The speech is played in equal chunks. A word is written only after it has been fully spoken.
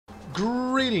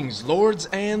Greetings, lords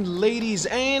and ladies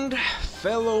and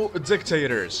fellow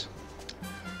dictators.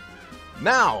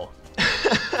 Now,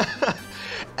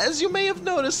 as you may have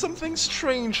noticed, something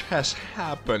strange has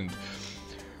happened.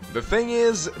 The thing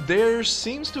is, there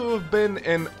seems to have been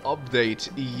an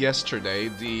update yesterday,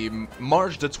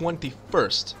 March the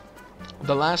 21st.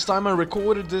 The last time I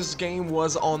recorded this game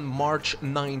was on March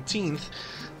 19th.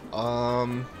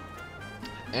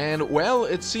 And, well,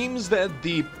 it seems that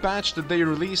the patch that they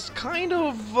released kind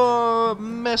of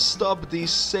messed up the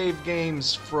save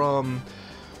games from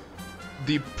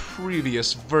the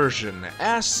previous version.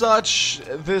 As such,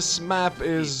 this map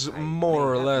is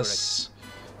more or less...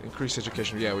 Increased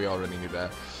education, yeah, we already knew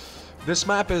that. This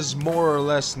map is more or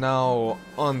less now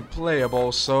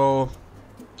unplayable, so...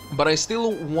 But I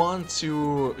still want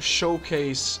to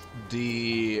showcase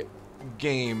the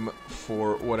game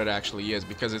for what it actually is,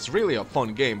 because it's really a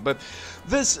fun game. But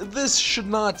this should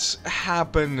not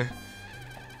happen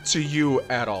to you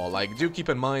at all. Like, do keep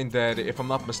in mind that, if I'm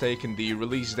not mistaken, the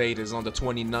release date is on the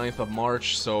 29th of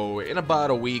March, so in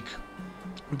about a week.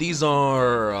 These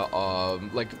are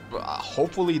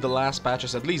hopefully the last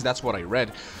patches, at least that's what I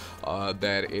read,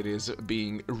 that it is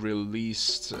being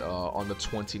released on the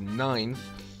 29th.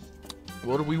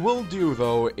 What we will do,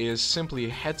 though, is simply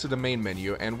head to the main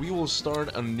menu and we will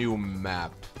start a new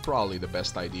map. Probably the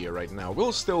best idea right now.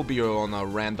 We'll still be on a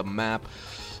random map.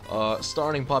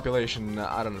 Starting population,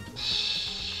 I don't know.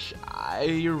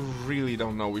 I really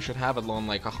don't know. We should have it on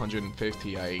like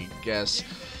 150, I guess.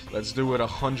 Let's do it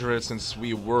 100 since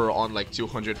we were on like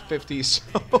 250, so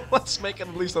let's make it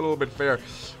at least a little bit fair.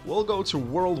 We'll go to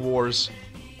World Wars,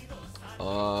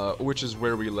 which is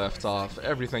where we left off.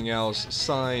 Everything else,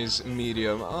 size,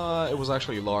 medium, it was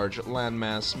actually large.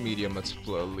 Landmass, medium, let's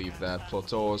leave that.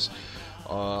 Plateaus,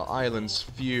 islands,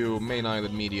 few, main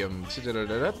island, medium.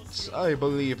 I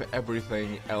believe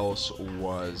everything else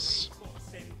was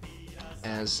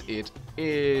as it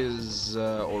is,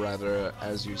 or rather,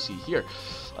 as you see here.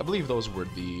 I believe those were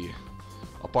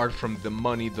apart from the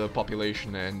money, the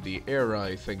population, and the era,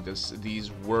 I think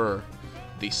these were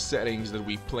the settings that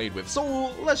we played with.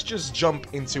 So let's just jump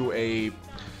into a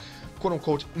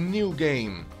quote-unquote new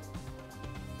game.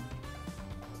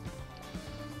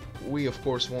 We, of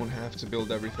course, won't have to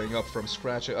build everything up from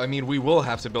scratch. I mean, we will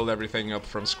have to build everything up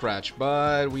from scratch,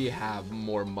 but we have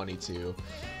more money to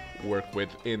work with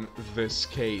in this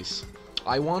case.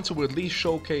 I want to at least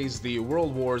showcase the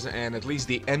World Wars and at least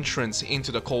the entrance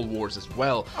into the Cold Wars as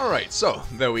well. Alright, so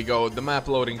there we go. The map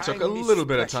loading took a little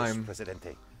bit of time.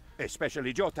 Presidente.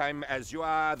 Especially your time, as you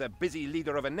are the busy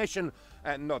leader of a nation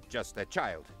and not just a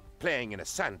child playing in a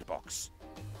sandbox.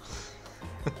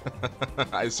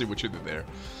 I see what you did there.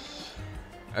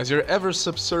 As your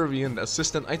ever-subservient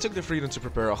assistant, I took the freedom to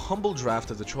prepare a humble draft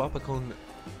of the Tropico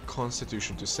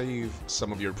Constitution to save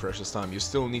some of your precious time. You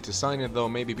still need to sign it, though,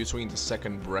 maybe between the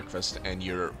second breakfast and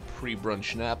your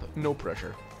pre-brunch nap. No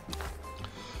pressure.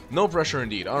 No pressure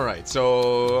indeed. Alright,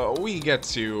 so we get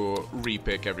to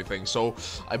repick everything. So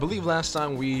I believe last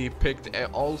time we picked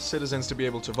all citizens to be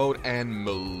able to vote and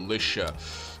militia.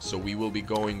 So we will be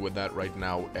going with that right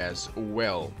now as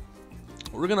well.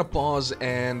 We're gonna pause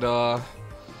and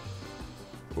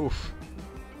oof.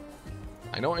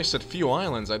 I know I said few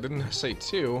islands, I didn't say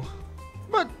two,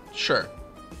 but sure.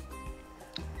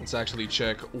 Let's actually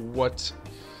check what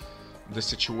the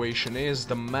situation is.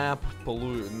 The map,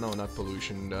 no, not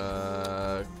pollution,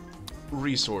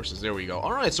 resources, there we go.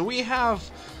 Alright, so we have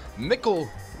nickel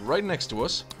right next to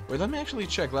us. Wait, let me actually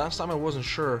check. Last time I wasn't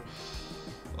sure.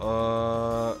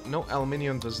 No,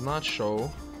 aluminium does not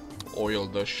show. Oil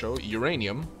does show.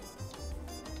 Uranium.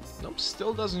 Nope,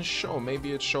 still doesn't show.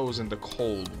 Maybe it shows in the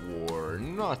Cold War.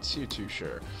 Not too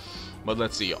sure. But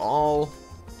let's see. All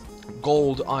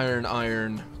gold,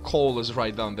 iron, coal is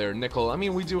right down there. Nickel. I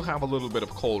mean, we do have a little bit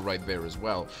of coal right there as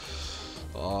well.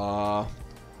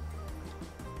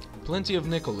 Plenty of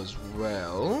nickel as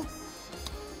well.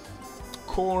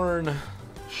 Corn,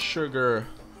 sugar,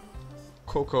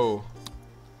 cocoa,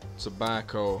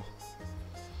 tobacco.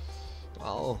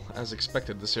 Well, as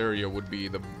expected, this area would be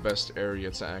the best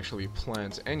area to actually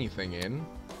plant anything in.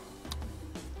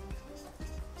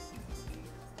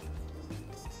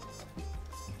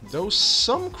 Though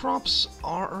some crops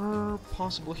are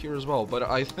possible here as well, but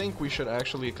I think we should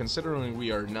actually, considering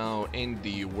we are now in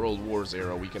the World Wars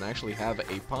era, we can actually have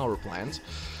a power plant.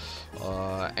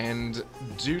 And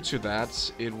due to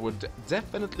that, it would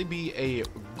definitely be a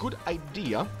good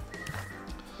idea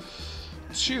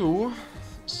to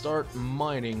start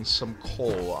mining some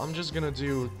coal. I'm just gonna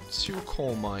do 2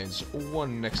 coal mines,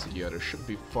 one next to the other. Should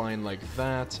be fine like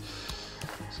that.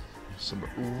 Some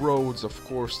roads, of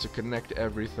course, to connect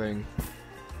everything.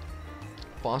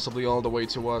 Possibly all the way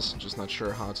to us. Just not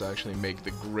sure how to actually make the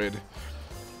grid.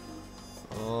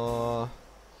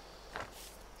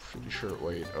 Pretty sure.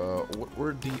 Wait, what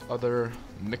were the other?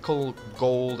 Nickel,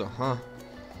 gold, I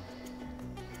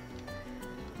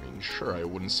mean, sure, I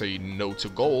wouldn't say no to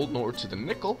gold, nor to the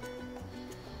nickel.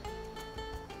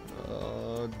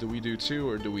 Do we do 2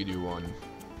 or do we do 1?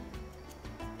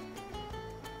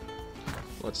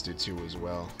 Let's do 2 as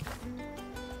well.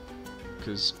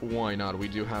 Because why not? We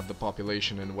do have the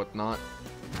population and whatnot.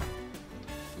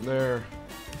 There.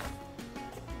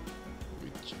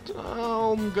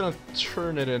 I'm gonna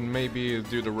turn it and maybe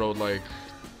do the road like...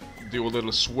 do a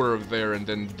little swerve there and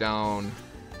then down.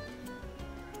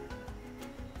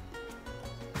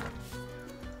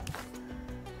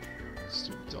 Let's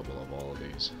do double of all of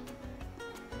these.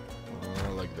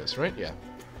 Like this, right? Yeah.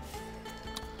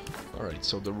 Alright,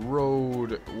 so the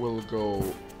road will go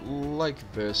like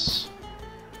this.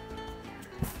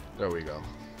 There we go.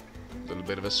 A little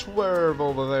bit of a swerve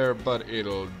over there, but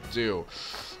it'll do.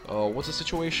 What's the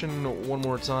situation? One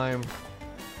more time.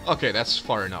 Okay, that's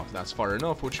far enough. That's far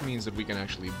enough, which means that we can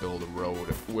actually build a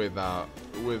road with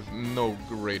no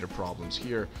greater problems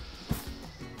here.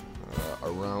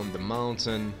 Around the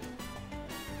mountain.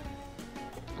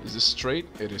 Is this straight?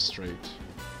 It is straight.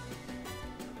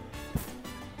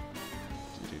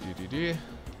 Not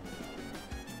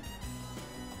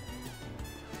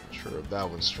sure if that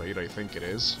one's straight. I think it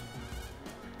is.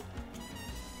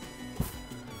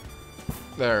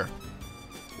 There.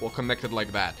 We'll connect it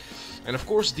like that. And of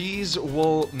course, these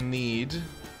will need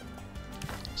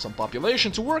some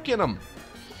population to work in them.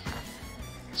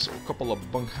 So a couple of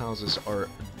bunkhouses are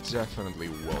definitely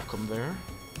welcome there.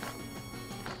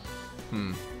 How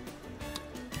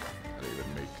do you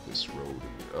even make this road?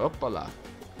 Uppala.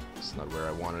 It's not where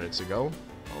I wanted it to go.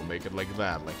 I'll make it like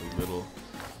that, like a little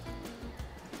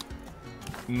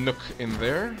nook in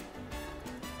there.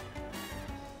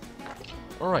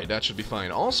 Alright, that should be fine.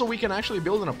 Also, we can actually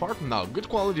build an apartment now. Good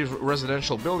quality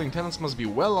residential building. Tenants must be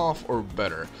well off or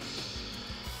better.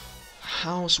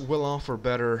 House well off or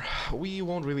better. We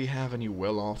won't really have any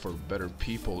well off or better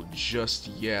people just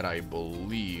yet, I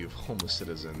believe. Homeless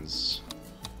citizens.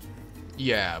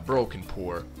 Yeah, broken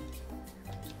poor.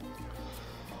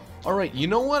 Alright, you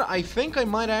know what? I think I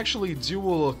might actually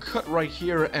do a cut right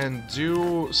here and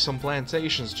do some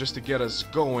plantations just to get us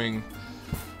going.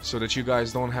 So that you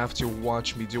guys don't have to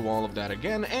watch me do all of that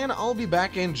again, and I'll be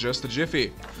back in just a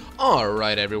jiffy.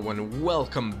 Alright everyone,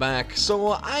 welcome back.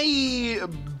 So I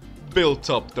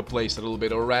built up the place a little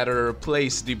bit, or rather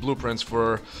placed the blueprints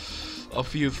for a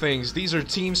few things. These are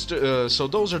teamsters, so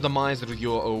those are the mines that we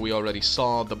already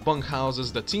saw, the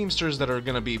bunkhouses, the teamsters that are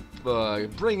gonna be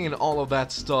bringing all of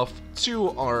that stuff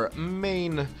to our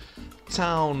main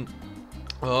town.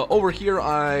 Over here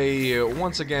I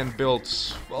once again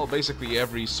built, well, basically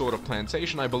every sort of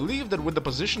plantation. I believe that with the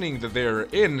positioning that they're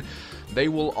in, they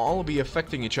will all be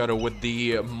affecting each other with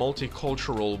the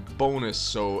multicultural bonus,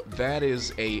 so that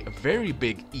is a very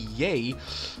big yay.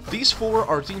 These 4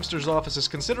 are Teamsters offices.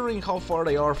 Considering how far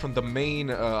they are from the main,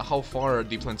 how far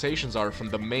the plantations are from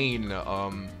the main,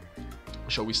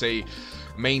 shall we say,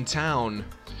 main town,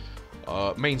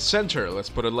 main center, let's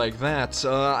put it like that.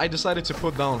 I decided to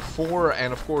put down 4,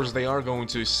 and of course they are going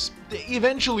to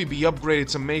eventually be upgraded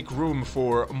to make room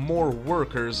for more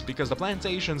workers, because the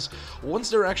plantations, once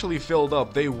they're actually filled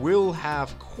up, they will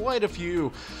have quite a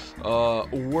few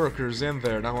workers in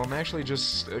there. Now I'm actually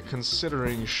just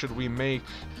considering, should we make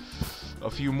a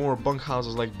few more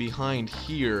bunkhouses like behind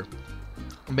here,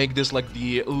 make this like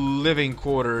the living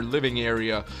quarter, living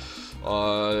area.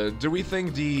 Do we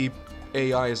think the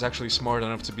AI is actually smart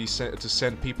enough to be to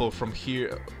send people from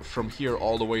here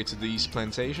all the way to these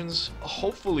plantations?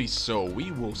 Hopefully so.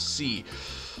 We will see.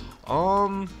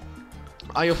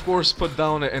 I of course put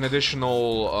down an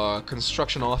additional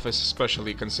construction office,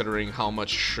 especially considering how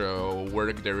much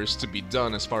work there is to be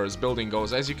done as far as building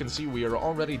goes. As you can see, we are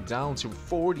already down to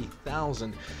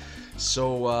 40,000.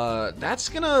 So it's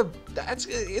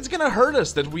gonna hurt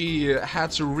us that we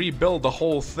had to rebuild the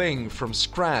whole thing from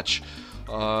scratch.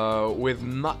 With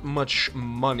not much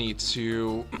money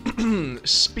to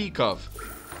speak of.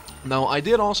 Now, I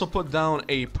did also put down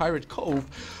a pirate cove.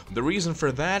 The reason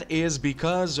for that is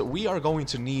because we are going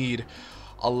to need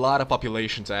a lot of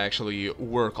population to actually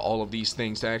work all of these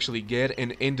things, to actually get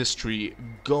an industry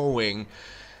going.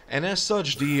 And as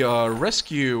such, the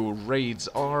rescue raids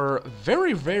are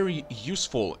very, very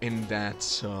useful in that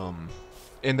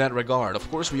in that regard. Of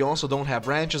course, we also don't have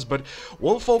ranches, but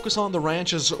we'll focus on the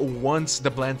ranches once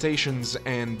the plantations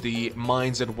and the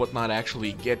mines and whatnot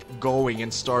actually get going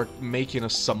and start making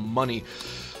us some money.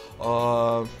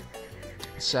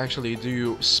 Let's actually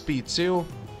do speed 2.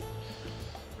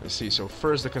 Let's see, so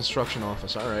first the construction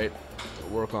office. Alright,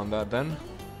 work on that then.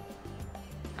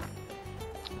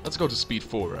 Let's go to speed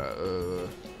 4.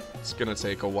 It's gonna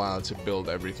take a while to build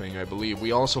everything, I believe.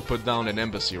 We also put down an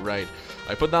embassy, right?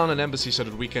 I put down an embassy so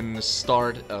that we can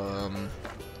start,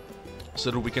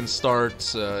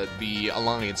 the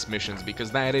alliance missions,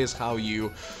 because that is how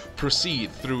you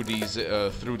proceed through these,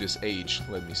 through this age.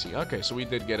 Let me see. Okay, so we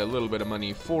did get a little bit of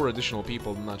money. 4 additional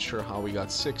people. I'm not sure how we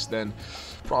got 6 then.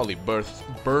 Probably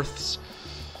births.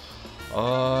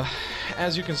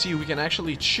 As you can see, we can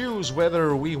actually choose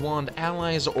whether we want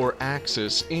allies or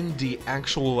axis in the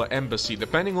actual embassy.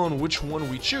 Depending on which one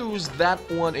we choose, that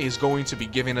one is going to be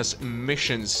giving us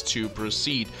missions to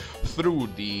proceed through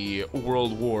the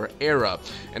World War era.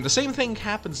 And the same thing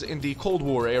happens in the Cold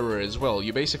War era as well.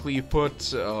 You basically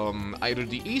put either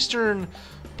the Eastern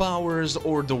powers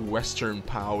or the Western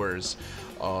powers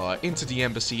into the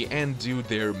embassy and do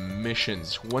their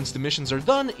missions. Once the missions are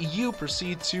done, you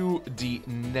proceed to the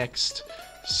next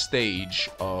stage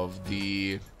of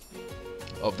the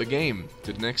game,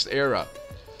 to the next era.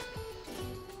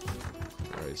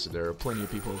 Alright, so there are plenty of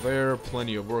people there,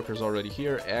 plenty of workers already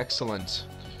here. Excellent.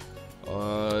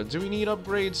 Do we need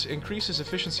upgrades? Increases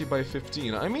efficiency by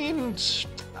 15. I mean,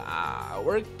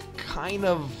 we're kind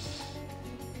of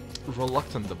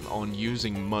reluctant on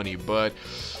using money, but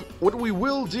what we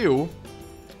will do,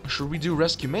 should we do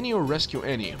rescue many or rescue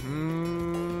any?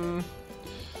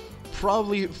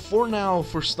 Probably for now,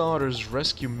 for starters,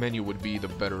 rescue menu would be the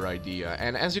better idea.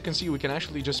 And as you can see, we can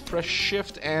actually just press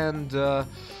shift and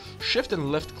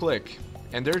left click,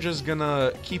 and they're just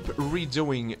gonna keep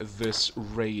redoing this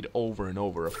raid over and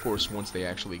over. Of course, once they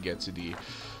actually get to the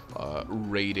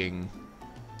raiding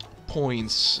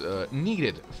points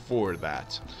needed for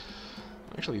that.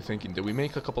 I'm actually thinking, do we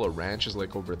make a couple of ranches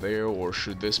like over there, or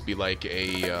should this be like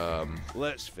a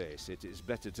Let's face it, it's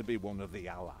better to be one of the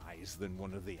allies than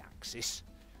one of the Axis.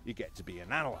 You get to be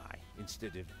an ally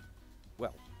instead of,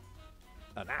 well,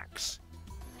 an axe.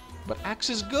 But axe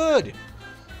is good!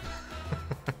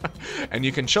 And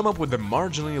you can chum up with the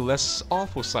marginally less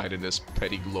awful side in this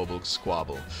petty global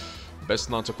squabble.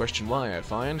 Best not to question why, I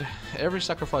find. Every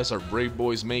sacrifice our brave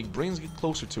boys make brings it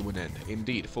closer to an end.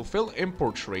 Indeed, fulfill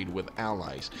import trade with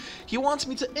allies. He wants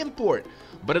me to import,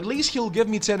 but at least he'll give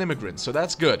me 10 immigrants, so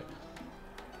that's good.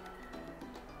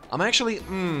 I'm actually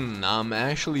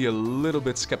a little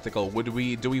bit skeptical. Do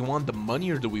we want the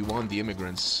money or do we want the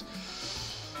immigrants?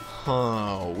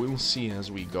 We'll see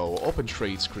as we go. Open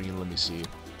trade screen, let me see.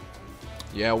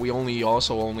 Yeah, we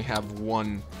also only have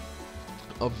one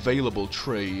available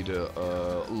trade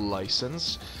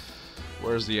license.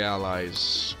 Where's the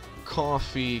allies?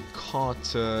 Coffee,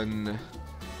 cotton.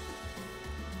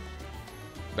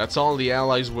 That's all the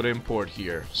allies would import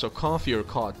here. So coffee or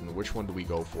cotton, which one do we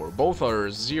go for? Both are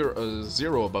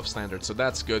zero above standard, so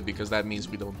that's good because that means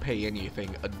we don't pay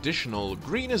anything additional.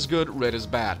 Green is good, red is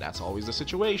bad. That's always the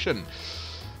situation.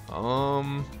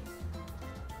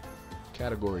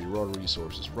 Category, raw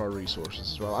resources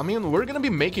as well. I mean, we're gonna be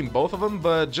making both of them,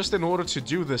 but just in order to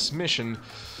do this mission,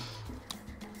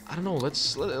 I don't know,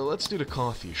 let's do the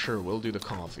coffee. Sure, we'll do the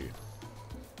coffee.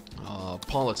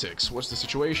 Politics. What's the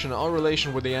situation? Our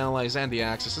relation with the Allies and the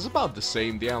Axis is about the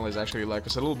same. The Allies actually like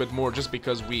us a little bit more just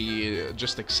because we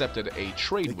just accepted a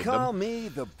trade with them. They call me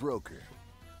the broker.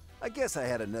 I guess I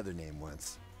had another name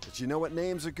once. But you know what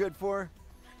names are good for?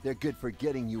 They're good for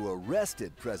getting you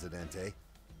arrested, Presidente.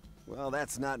 Well,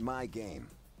 that's not my game.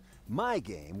 My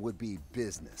game would be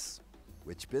business.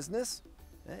 Which business?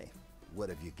 Hey, what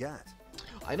have you got?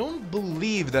 I don't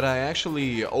believe that I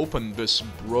actually opened this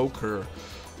broker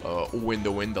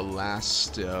window in the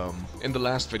last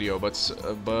video, but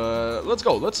let's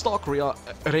go. Let's talk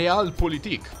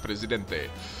realpolitik, Presidente.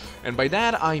 And by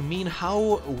that I mean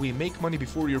how we make money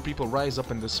before your people rise up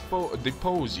and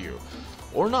depose you.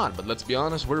 Or not, but let's be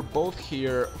honest, we're both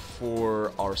here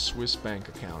for our Swiss bank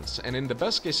accounts. And in the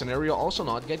best case scenario, also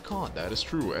not get caught. That is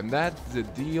true. And that the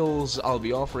deals I'll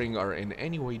be offering are in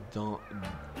any way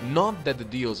not that the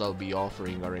deals I'll be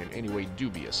offering are in any way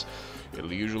dubious.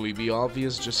 It'll usually be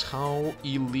obvious just how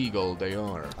illegal they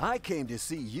are. I came to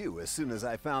see you as soon as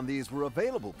I found these were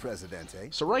available, Presidente.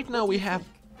 So right now we have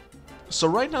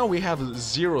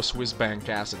 0 Swiss bank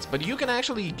assets, but you can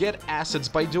actually get assets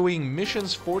by doing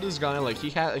missions for this guy. Like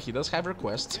he does have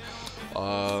requests.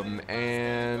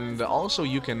 And also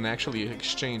you can actually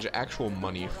exchange actual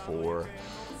money for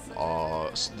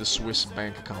the Swiss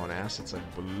bank account assets, I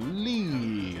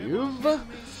believe.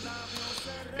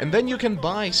 And then you can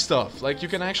buy stuff, like you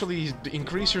can actually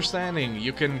increase your standing,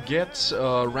 you can get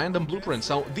random blueprints.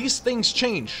 Now, these things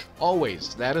change,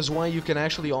 always. That is why you can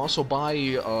actually also buy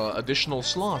additional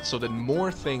slots, so that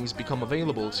more things become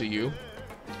available to you.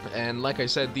 And like I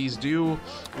said, these do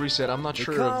reset. I'm not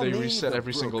sure if they reset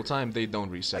every single time. They don't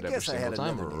reset every single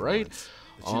time, right?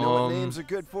 But you know what names are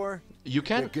good for? You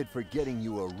can. They're good for getting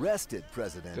you arrested,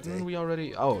 Presidente. Didn't we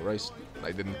already? Oh, right.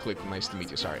 I didn't click. Nice to meet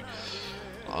you. Sorry.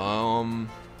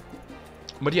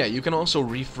 But yeah, you can also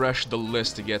refresh the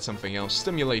list to get something else.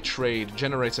 Stimulate trade,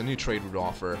 generates a new trade route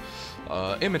offer.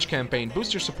 Image campaign,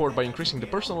 boost your support by increasing the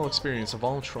personal experience of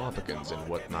all Tropicans and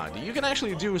whatnot. You can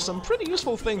actually do some pretty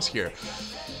useful things here.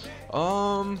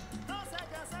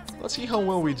 Let's see how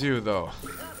well we do, though.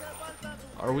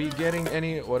 Are we getting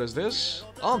any... What is this?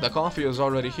 Oh, the coffee is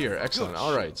already here. Excellent.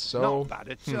 Alright, so... Not bad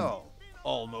at all.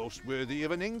 Almost worthy of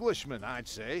an Englishman, I'd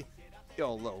say.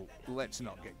 Although, let's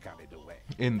not get carried away.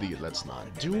 Indeed, let's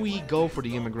not. Do we go for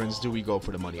the immigrants? Do we go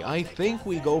for the money? I think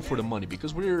we go for the money,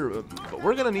 because we're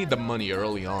gonna need the money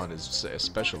early on,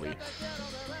 especially.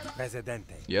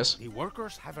 Presidente. Yes? The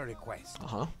workers have a request.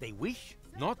 Uh-huh. They wish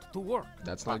not to work.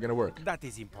 That's not gonna work. That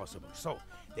is impossible. So,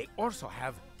 they also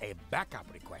have a backup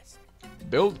request.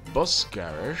 Build bus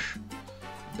garage.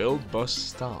 Build bus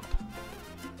stop.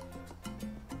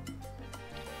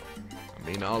 I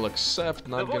mean, I'll accept,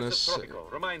 not gonna say... The voice of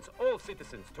Tropico reminds all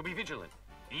citizens to be vigilant,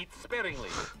 eat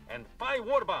sparingly, and buy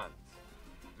war bonds.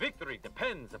 Victory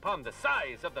depends upon the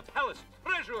size of the palace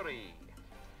treasury.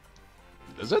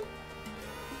 Does it?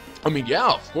 I mean,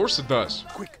 yeah, of course it does.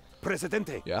 Quick,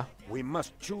 Presidente. Yeah? We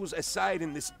must choose a side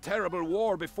in this terrible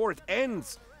war before it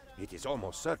ends. It is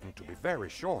almost certain to be very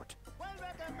short.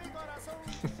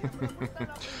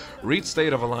 Read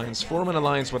State of Alliance. Form an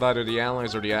alliance with either the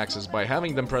Allies or the Axis by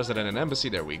having them present in an embassy.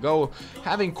 There we go.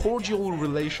 Having cordial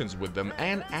relations with them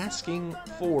and asking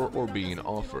for or being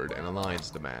offered an alliance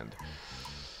demand.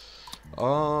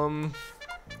 I'm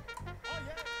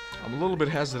a little bit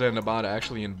hesitant about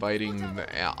actually inviting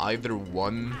either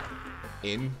one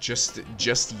in just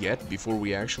yet before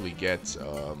we actually get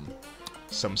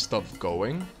some stuff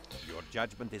going. Your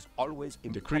judgment is always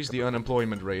impeccable. Decrease the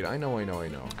unemployment rate. I know.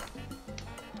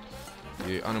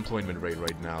 The unemployment rate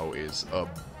right now is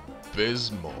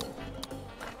abysmal.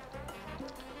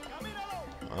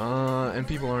 And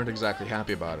people aren't exactly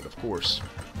happy about it, of course.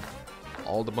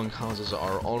 All the bunkhouses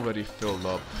are already filled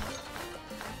up.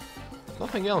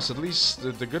 Nothing else, at least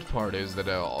the good part is that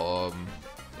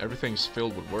everything's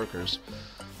filled with workers.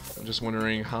 I'm just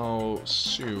wondering how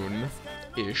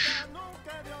soon-ish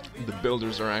the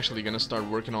builders are actually going to start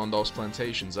working on those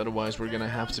plantations. Otherwise, we're going to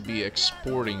have to be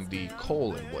exporting the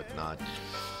coal and whatnot.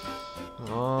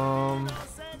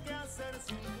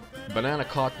 Banana,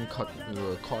 cotton,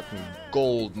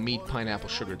 gold, meat, pineapple,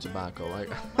 sugar, tobacco.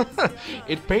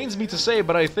 It pains me to say,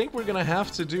 but I think we're going to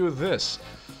have to do this.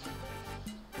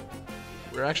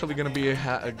 We're actually going to be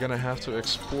gonna have to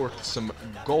export some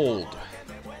gold.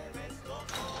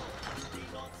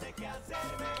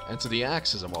 And to the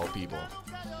Axis of all people.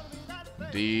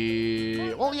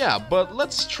 Well, yeah, but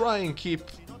let's try and keep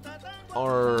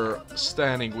our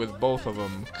standing with both of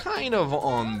them kind of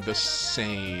on the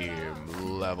same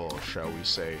level, shall we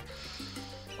say.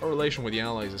 Our relation with the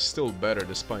Allies is still better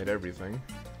despite everything.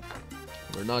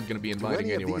 We're not going to be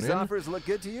inviting anyone in. These offers look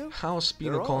good to you? House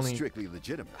Penal They're all Colony strictly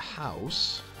legitimate.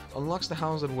 House unlocks the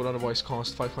house that would otherwise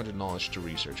cost 500 knowledge to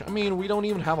research. I mean, we don't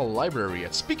even have a library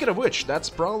yet. Speaking of which, that's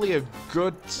probably a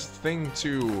good thing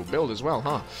to build as well,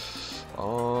 huh?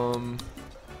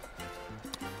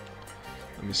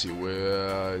 Let me see,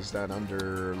 where is that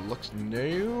under Lux?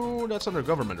 No, that's under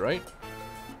government, right?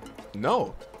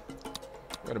 No.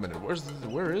 Wait a minute,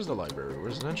 where is the library?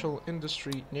 Residential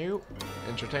industry? No.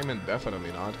 Entertainment?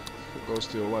 Definitely not. Who goes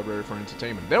to the library for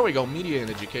entertainment? There we go, media and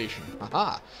education.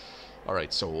 Haha.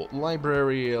 Alright, so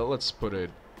library, let's put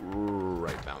it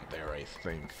right down there, I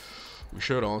think. We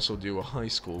should also do a high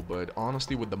school, but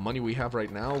honestly, with the money we have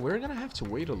right now, we're gonna have to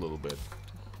wait a little bit.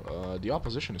 The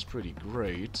opposition is pretty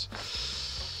great.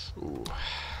 Ooh,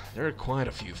 there are quite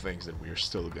a few things that we're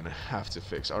still gonna have to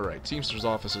fix. Alright, Teamsters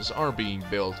offices are being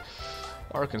built.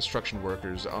 Our construction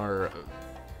workers are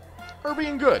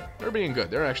being good. They're being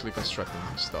good. They're actually constructing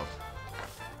stuff.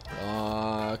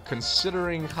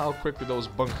 Considering how quickly those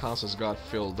bunkhouses got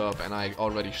filled up, and I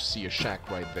already see a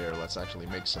shack right there. Let's actually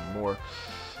make some more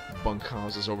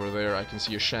bunkhouses over there. I can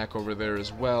see a shack over there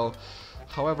as well.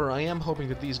 However, I am hoping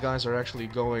that these guys are actually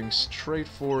going straight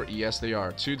for... Yes, they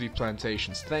are. To the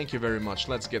plantations. Thank you very much.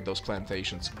 Let's get those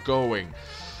plantations going.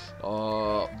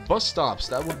 Bus stops.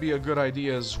 That would be a good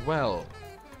idea as well.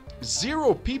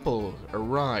 0 people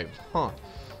arrived. Huh.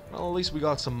 Well, at least we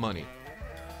got some money.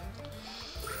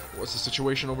 What's the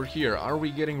situation over here? Are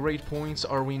we getting raid points?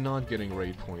 Are we not getting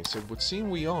raid points? It would seem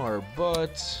we are,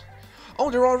 but... Oh,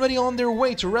 they're already on their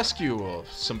way to rescue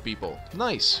some people.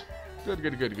 Nice. Good,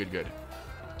 good, good, good, good.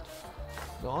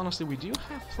 Well, honestly, we do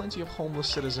have plenty of homeless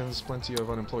citizens, plenty of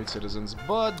unemployed citizens,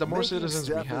 but the more citizens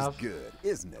we have... Is good,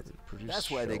 isn't it? That's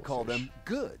why they call them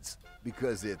goods,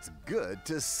 because it's good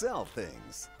to sell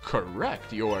things.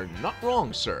 Correct. You are not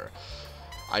wrong, sir.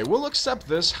 I will accept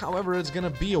this, however, it's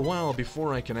gonna be a while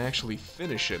before I can actually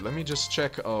finish it. Let me just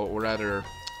check, or rather,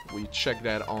 we check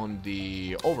that on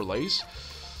the overlays.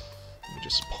 Let me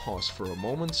just pause for a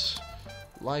moment.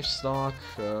 Livestock,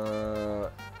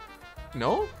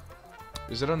 no?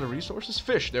 Is it under resources?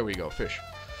 Fish, there we go, fish.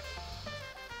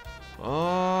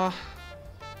 Huh.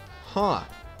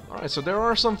 Alright, so there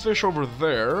are some fish over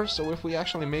there, so if we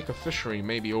actually make a fishery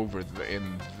maybe over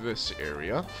in this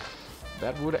area,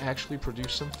 that would actually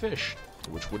produce some fish,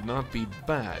 which would not be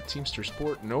bad. Teamster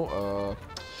Sport, no,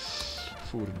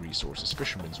 food and resources,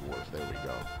 Fisherman's Wharf, there we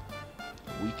go.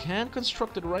 We can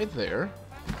construct it right there.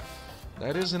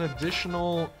 That is an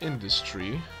additional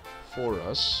industry for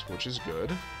us, which is good.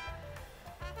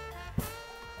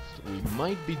 We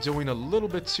might be doing a little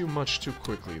bit too much too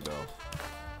quickly, though.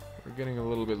 We're getting a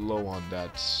little bit low on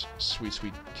that sweet,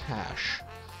 sweet cash.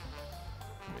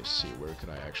 Let me see, where could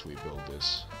I actually build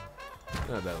this?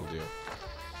 That'll do.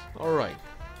 Alright.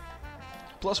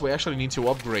 Plus, we actually need to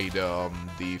upgrade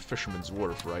the Fisherman's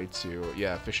Wharf, right? To,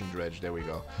 yeah, Fishing Dredge, there we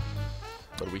go.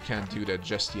 But we can't do that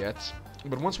just yet.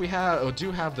 But once we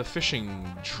do have the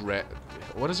Fishing Dredge...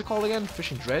 What is it called again?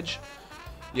 Fishing Dredge?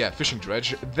 Yeah, Fishing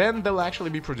Dredge. Then they'll actually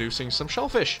be producing some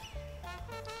shellfish.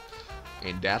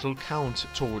 And that'll count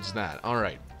towards that.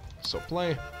 Alright. So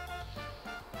play.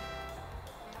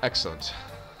 Excellent.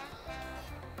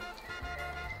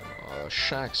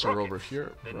 Shacks are over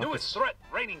here. The newest threat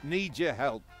raining. Need your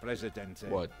help, Presidente.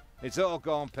 What? It's all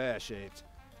gone pear-shaped,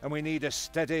 and we need a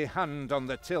steady hand on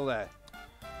the tiller.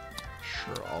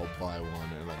 Sure, I'll buy one,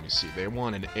 and let me see. They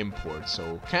want an import,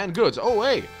 so canned goods. Oh,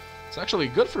 hey, it's actually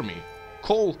good for me.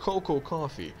 Coal, cocoa,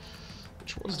 coffee.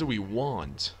 Which ones do we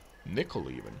want? Nickel,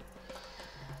 even.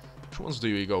 Which ones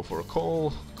do we go for?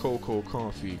 Coal, cocoa,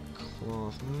 coffee,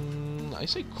 cloth. I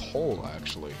say coal,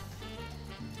 actually.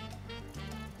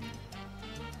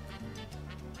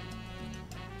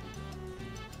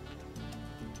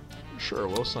 Sure,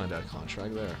 we'll sign that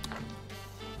contract there.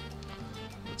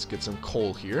 Let's get some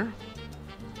coal here.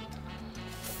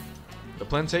 The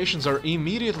plantations are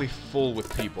immediately full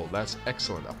with people. That's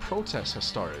excellent. A protest has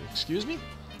started. Excuse me?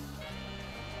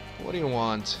 What do you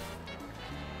want?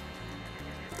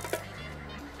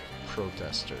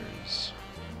 Protesters.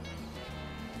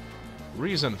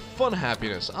 Reason, fun,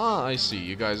 happiness. Ah, I see.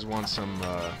 You guys want some,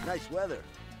 Nice weather.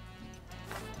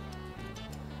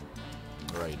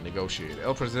 Right, negotiate.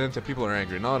 El Presidente, people are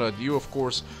angry. Not at you, of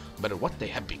course, but at what they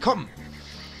have become.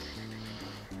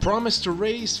 Promise to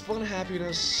raise fun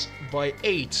happiness by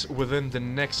 8 within the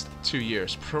next 2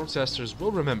 years. Protesters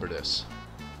will remember this.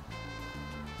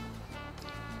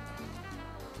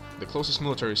 The closest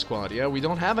military squad. Yeah, we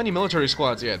don't have any military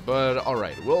squads yet, but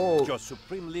alright, we'll Your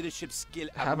supreme leadership skill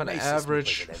have an amazes me,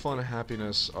 average Presidente. fun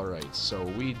happiness. Alright, so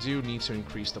we do need to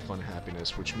increase the fun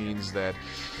happiness, which means that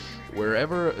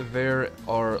wherever there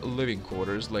are living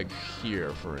quarters, like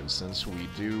here, for instance, we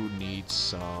do need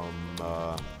some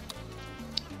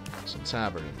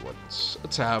tavern. What's a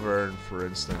tavern, for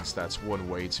instance? That's one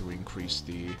way to increase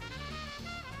the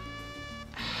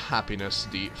happiness,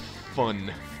 the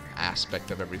fun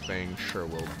aspect of everything. Sure,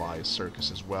 we'll buy a circus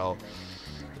as well.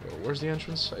 Where's the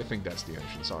entrance? I think that's the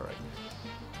entrance. Alright.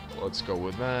 Let's go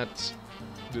with that.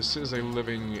 This is a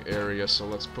living area, so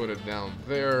let's put it down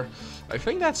there. I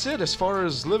think that's it as far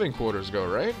as living quarters go,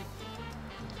 right?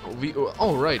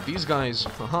 Oh, right, these guys,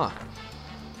 haha.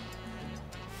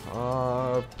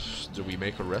 Do we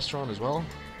make a restaurant as well?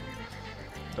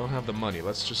 Don't have the money.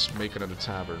 Let's just make another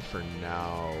tavern for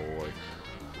now, like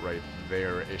right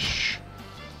there-ish.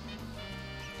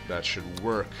 That should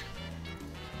work.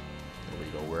 There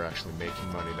we go. We're actually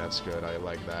making money. That's good. I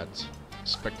like that.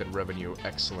 Expected revenue,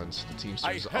 excellent. The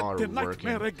Teamsters are working.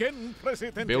 Again,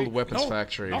 Build weapons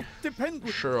factory.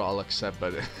 Sure, I'll accept,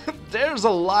 but there's a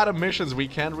lot of missions we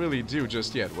can't really do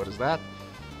just yet. What is that?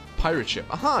 Pirate ship.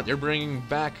 Aha, they're bringing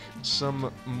back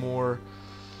some more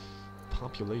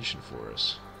population for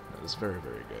us. That is very,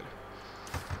 very good.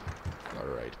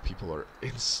 Alright, people are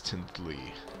instantly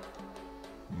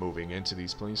moving into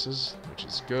these places, which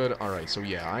is good. Alright, so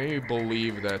yeah, I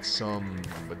believe that some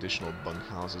additional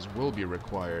bunkhouses will be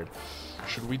required.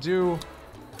 Should we do...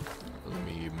 Let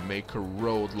me make a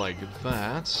road like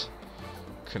that.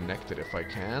 Connect it if I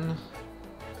can.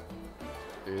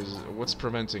 What's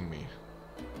preventing me?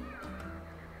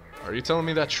 Are you telling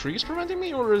me that tree's preventing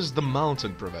me, or is the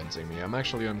mountain preventing me? I'm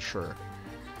actually unsure.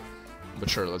 But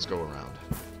sure, let's go around.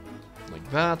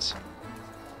 Like that.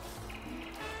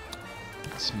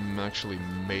 Let's actually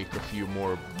make a few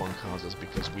more bunkhouses,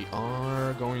 because we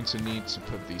are going to need to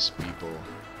put these people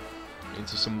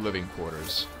into some living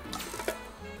quarters.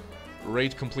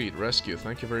 Raid complete. Rescue.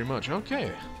 Thank you very much.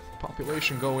 Okay.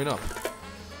 Population going up.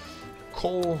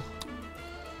 Coal.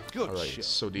 Good Alright, shit.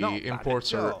 so the Not bad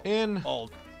imports at are all. in.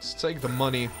 Let's take the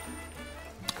money.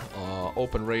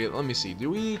 Open rate. Let me see. Do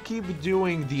we keep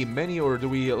doing the many, or do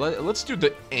we... Let's do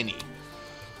the any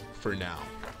for now.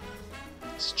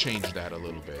 Let's change that a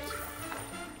little bit.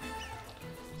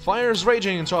 Fire's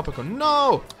raging in Tropico.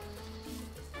 No!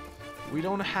 We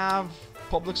don't have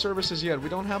public services yet. We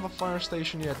don't have a fire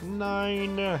station yet.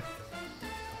 9.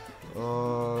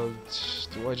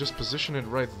 Do I just position it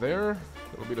right there?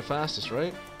 It'll be the fastest,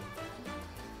 right?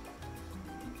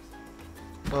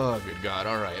 Oh, good God.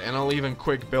 Alright, and I'll even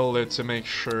quick build it to make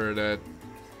sure that...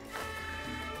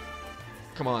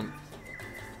 Come on.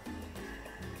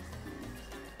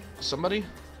 Somebody?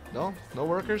 No? No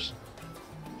workers?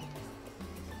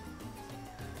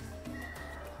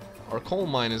 Our coal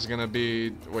mine is gonna be...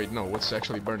 Wait, no, what's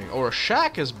actually burning? Oh, our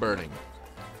shack is burning!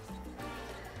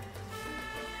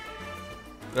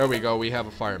 There we go, we have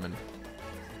a fireman.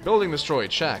 Building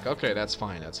destroyed, shack. Okay, that's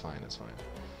fine, that's fine, that's fine.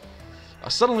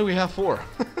 Suddenly we have 4.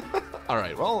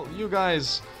 Alright, well, you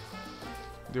guys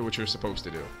do what you're supposed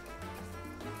to do.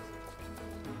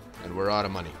 And we're out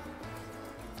of money.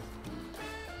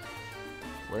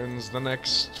 When's the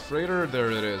next freighter?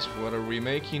 There it is. What are we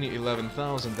making?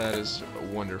 11,000. That is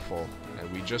wonderful. And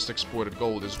we just exported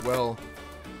gold as well.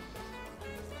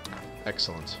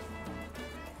 Excellent.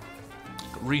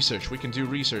 Research. We can do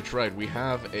research, right. We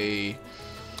have a...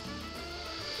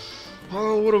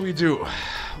 Oh, what do we do?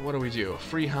 What do we do?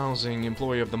 Free housing,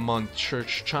 employee of the month,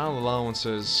 church, child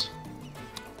allowances,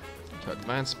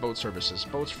 advanced boat services.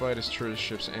 Boats, freighters, tourist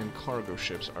ships, and cargo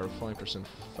ships are 5%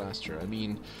 faster. I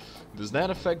mean, does that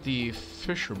affect the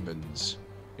fishermen's?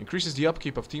 Increases the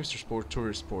upkeep of Teamster Sport,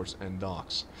 tourist ports, and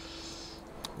docks.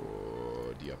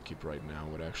 Oh, the upkeep right now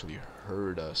would actually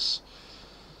hurt us.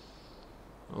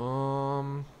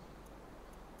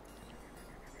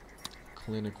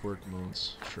 Clinic work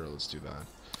modes. Sure, let's do that.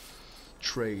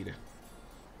 Trade.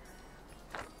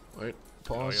 Wait,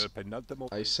 pause.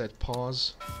 I said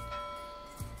pause.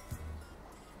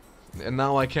 And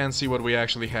now I can see what we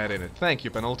actually had in it. Thank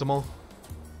you, Penultimo.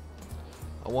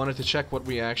 I wanted to check what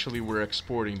we actually were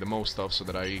exporting the most of so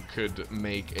that I could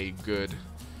make a good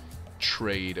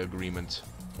trade agreement.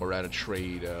 Or rather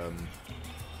trade,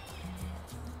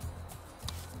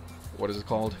 what is it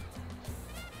called?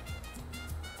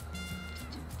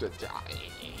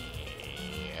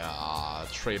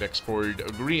 Trade export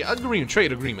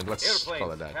trade agreement. Let's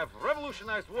call it that. Airplanes have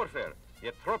revolutionized warfare,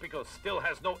 yet Tropico still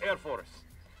has no air force.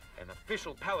 An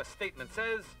official palace statement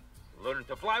says, learn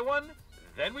to fly one,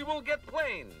 then we will get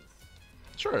planes.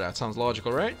 Sure, that sounds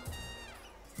logical, right?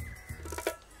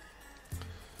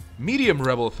 Medium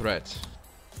rebel threat.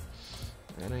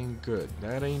 That ain't good.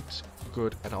 That ain't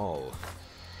good at all.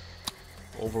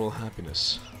 Overall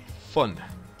happiness. Fun.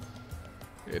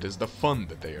 It is the fun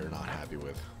that they are not happy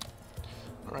with.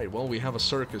 Alright, well, we have a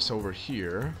circus over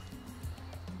here.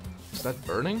 Is that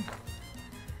burning?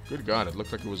 Good God, it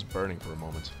looked like it was burning for a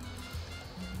moment.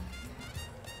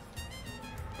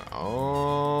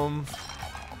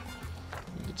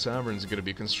 The tavern's gonna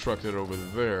be constructed over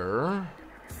there.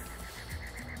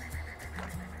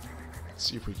 Let's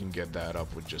see if we can get that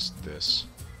up with just this.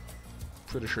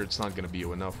 Pretty sure it's not gonna be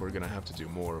enough. We're gonna have to do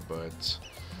more, but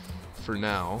for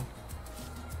now.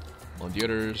 On the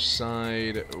other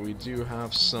side, we do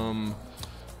have some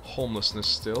homelessness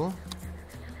still.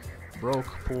 Broke,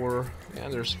 poor, yeah,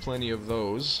 there's plenty of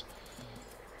those.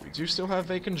 We do still have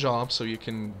vacant jobs, so you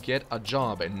can get a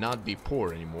job and not be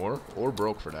poor anymore, or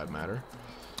broke for that matter.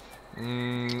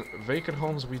 Vacant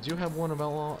homes, we do have one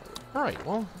about... Alright,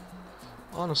 well,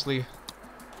 honestly,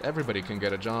 everybody can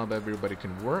get a job, everybody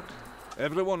can work.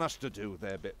 Everyone has to do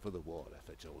their bit for the war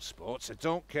effort, all sports. I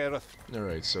don't care if...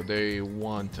 Alright, so they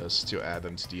want us to add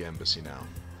them to the embassy now.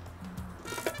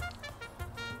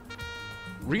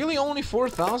 Really? Only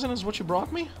 4,000 is what you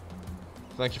brought me?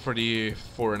 Thank you for the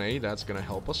foreign aid, that's gonna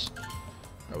help us.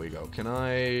 There we go. Can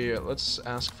I... Let's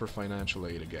ask for financial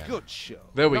aid again. Good show.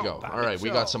 There we Not go. bad Alright, at we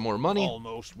got all. some more money.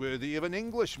 Almost worthy of an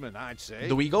Englishman, I'd say.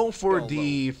 Do we go for Although,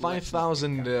 the let's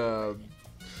 5,000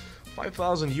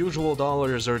 5,000 usual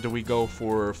dollars, or do we go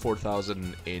for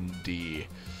 4,000 in the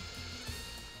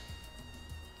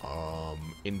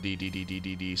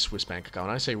Swiss bank account?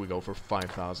 I say we go for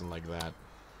 5,000 like that.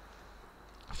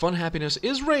 Fun happiness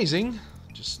is raising,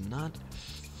 just not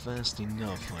fast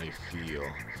enough, I feel.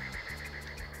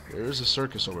 There is a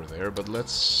circus over there, but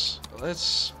let's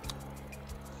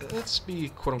be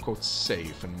quote unquote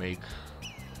safe and make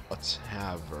a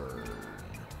tavern.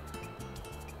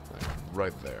 Like,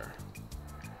 right there.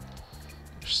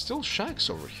 There's still shacks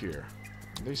over here.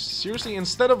 They seriously,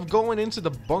 instead of going into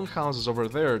the bunkhouses over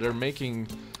there, they're making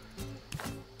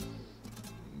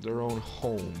their own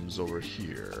homes over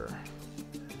here.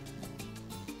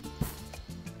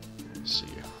 Let's see,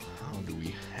 how do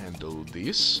we handle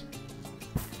this?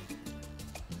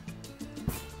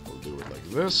 We'll do it like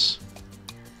this.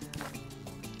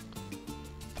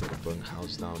 Put a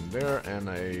bunkhouse down there and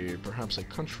perhaps a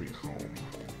country home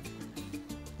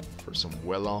for some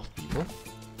well-off people.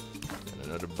 And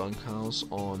another bunkhouse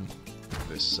on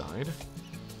this side.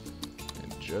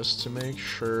 And just to make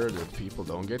sure that people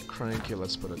don't get cranky,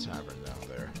 let's put a tavern down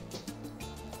there.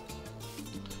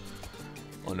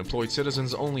 Unemployed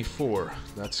citizens, only 4.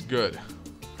 That's good.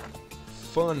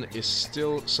 Fun is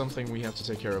still something we have to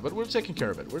take care of, but we're taking care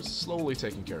of it. We're slowly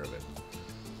taking care of it.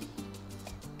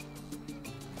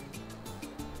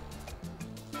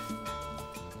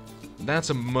 That's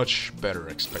a much better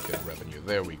expected revenue.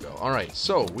 There we go. Alright,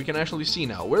 so we can actually see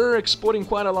now. We're exporting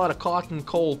quite a lot of cotton,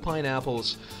 coal,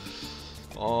 pineapples,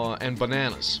 and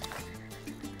bananas.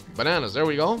 Bananas, there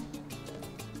we go.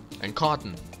 And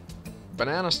cotton.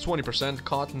 Bananas 20%,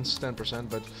 cotton's 10%,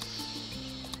 but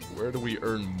where do we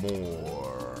earn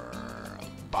more?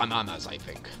 Bananas, I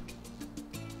think.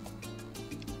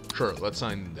 Sure, let's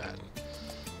sign that.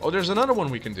 Oh, there's another one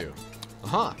we can do.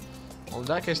 Aha. Well, in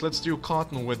that case, let's do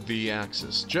cotton with the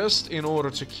axis, just in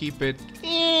order to keep it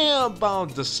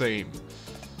about the same.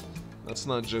 Let's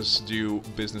not just do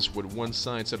business with one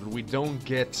side so that we don't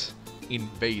get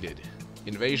invaded.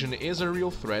 Invasion is a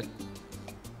real threat.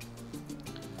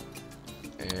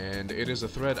 And it is a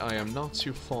threat I am not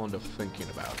too fond of thinking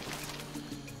about.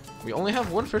 We only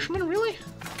have one fisherman, really?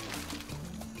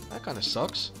 That kind of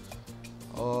sucks.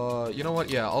 You know what?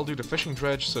 Yeah, I'll do the fishing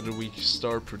dredge so that we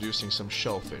start producing some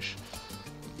shellfish.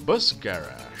 Bus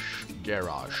garage.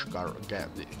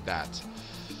 That.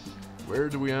 Where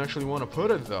do we actually want to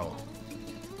put it, though?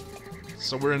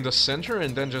 So we're in the center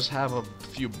and then just have a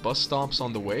few bus stops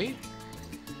on the way?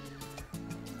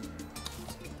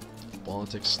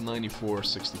 Politics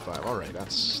 94.65. Alright,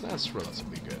 that's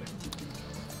relatively good.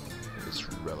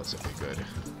 It's relatively good.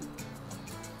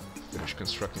 Finish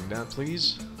constructing that,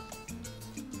 please.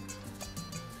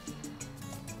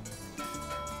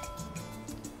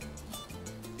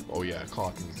 Oh yeah,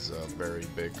 cotton's a very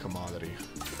big commodity.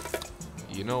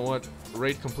 You know what?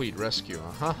 Raid complete, rescue,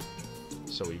 uh-huh.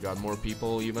 So we got more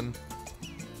people even.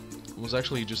 I was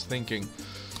actually just thinking,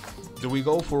 do we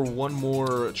go for one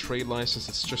more trade license?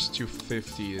 It's just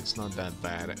 250, it's not that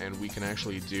bad, and we can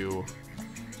actually do...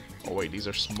 Oh wait, these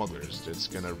are smugglers, it's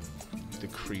gonna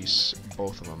decrease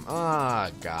both of them. Ah,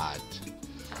 God.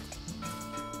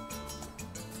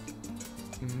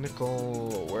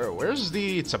 Nickel... Where's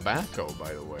the tobacco,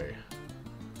 by the way?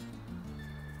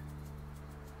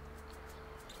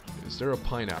 Is there a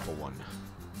pineapple one?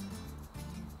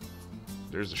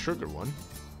 There's a sugar one.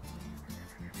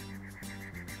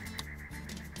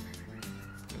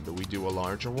 And do we do a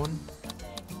larger one?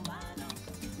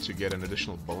 To get an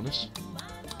additional bonus?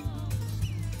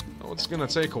 Oh, it's gonna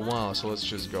take a while, so let's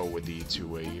just go with the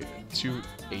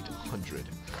 2800.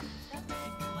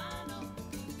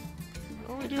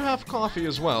 We do have coffee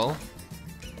as well.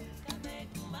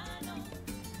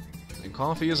 And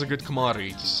coffee is a good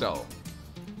commodity to sell.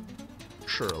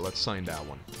 Sure, let's sign that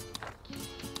one.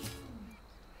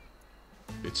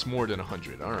 It's more than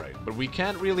 100, alright. But we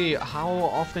can't really... How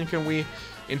often can we...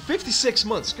 In 56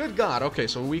 months, good God. Okay,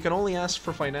 so we can only ask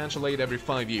for financial aid every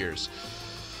 5 years.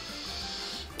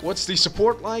 What's the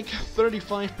support like?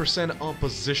 35%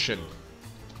 opposition.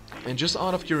 And just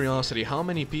out of curiosity, how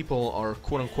many people are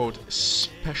quote-unquote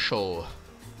special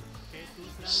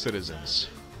citizens?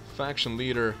 Faction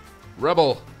leader,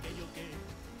 rebel.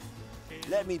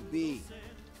 Let me be.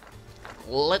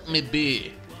 Let me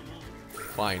be.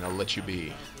 Fine, I'll let you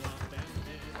be.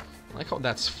 I like how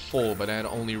that's full, but that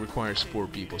only requires 4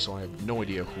 people, so I have no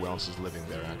idea who else is living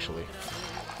there, actually.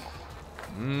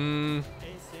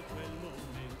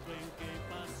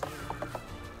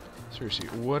 So Seriously,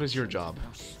 what is your job?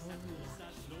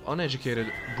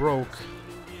 Uneducated, broke,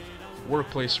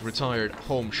 workplace, retired,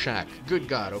 home, shack. Good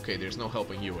God, okay, there's no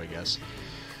helping you, I guess.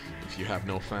 If you have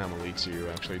no family to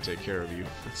actually take care of you.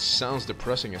 It sounds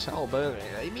depressing as hell, but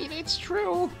I mean, it's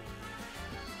true.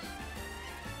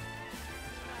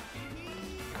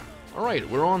 Alright,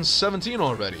 we're on 17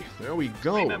 already. There we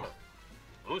go. Remember,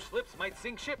 loose lips might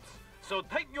sink ships, so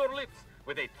tighten your lips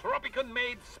with a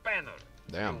Tropican-made spanner.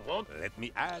 Damn. You won't. Let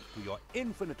me add to your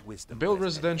infinite wisdom. Build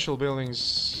residential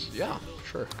buildings. Yeah,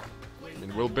 sure. I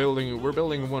mean, we're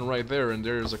building one right there, and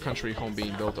there's a country home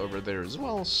being built over there as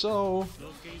well. So,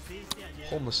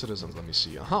 homeless citizens. Let me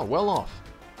see. Aha, well off.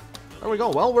 There we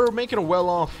go. Well, we're making a well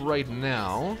off right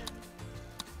now.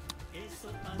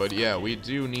 But yeah, we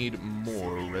do need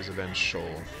more residential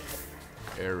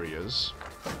areas.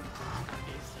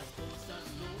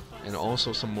 And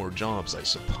also some more jobs, I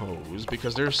suppose,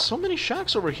 because there's so many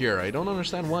shacks over here. I don't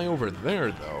understand why over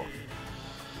there, though.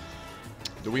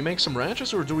 Do we make some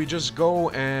ranches, or do we just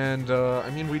go and... I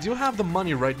mean, we do have the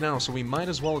money right now, so we might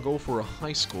as well go for a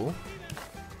high school.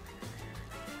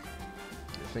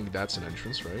 I think that's an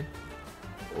entrance, right?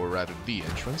 Or rather, the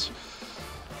entrance.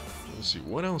 Let's see,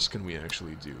 what else can we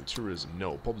actually do? Tourism,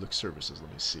 no. Public services, let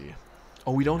me see.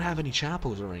 Oh, we don't have any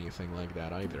chapels or anything like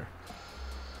that either.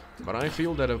 But I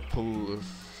feel that a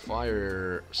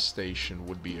fire station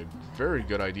would be a very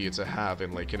good idea to have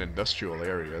in like an industrial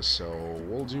area, so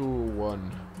we'll do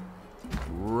one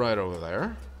right over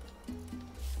there.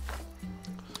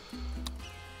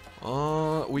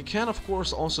 We can of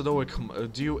course also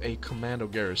do a commando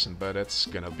garrison, but it's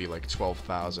gonna be like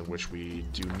 12,000, which we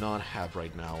do not have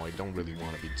right now. I don't really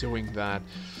want to be doing that.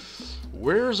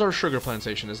 Where's our sugar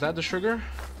plantation? Is that the sugar?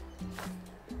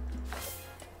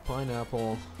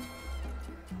 Pineapple,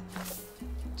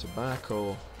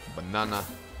 tobacco, banana,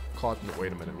 cotton.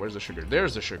 Wait a minute, where's the sugar?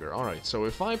 There's the sugar. Alright, so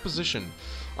if I position...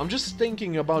 I'm just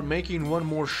thinking about making one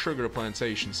more sugar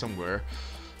plantation somewhere,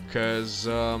 because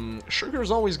sugar is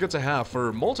always good to have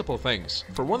for multiple things.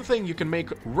 For one thing, you can make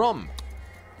rum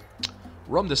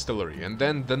distillery, and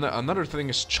then another thing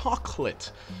is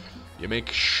chocolate. You make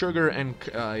sugar and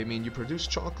I mean, you produce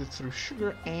chocolate through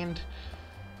sugar and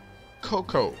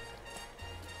cocoa.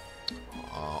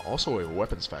 Also a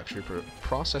weapons factory,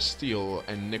 process steel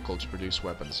and nickel to produce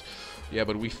weapons. Yeah,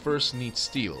 but we first need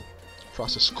steel.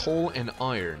 Process coal and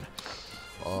iron.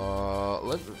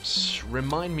 Let's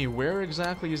remind me, where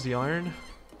exactly is the iron?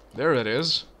 There it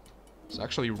is. It's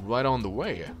actually right on the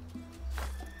way.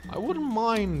 I wouldn't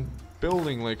mind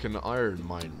building like an iron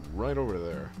mine right over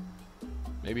there.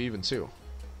 Maybe even two.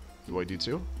 Do I do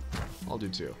two? I'll do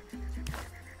two.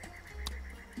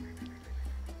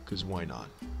 'Cause why not?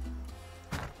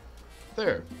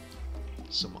 There.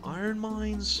 Some iron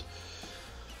mines.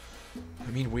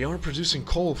 I mean, we are producing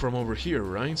coal from over here,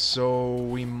 right? So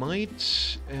we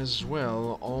might as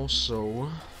well also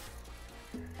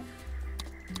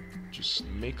just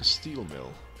make a steel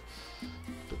mill.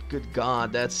 But good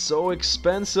God, that's so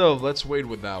expensive. Let's wait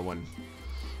with that one.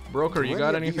 Broker, you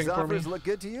got anything for me? Look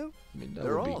good to you? I mean, that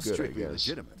They're would be all good, I strictly guess.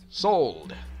 legitimate.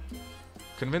 Sold.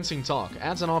 Convincing talk.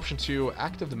 Adds an option to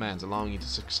active demands, allowing you to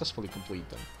successfully complete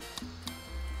them.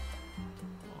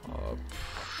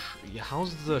 Yeah,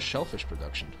 how's the shellfish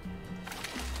production?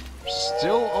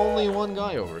 Still only one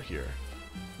guy over here.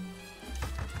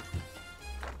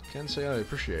 Can't say I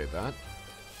appreciate that.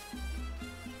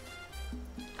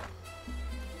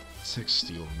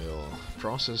 Textile mill.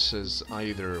 Processes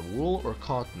either wool or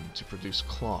cotton to produce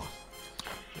cloth.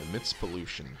 Emits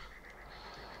pollution.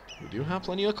 We do have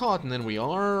plenty of cotton, and we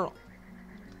are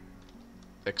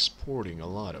exporting a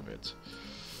lot of it.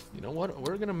 You know what?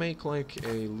 We're gonna make like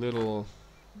a little...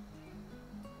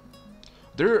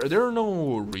 There are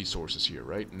no resources here,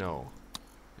 right? No.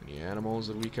 Any animals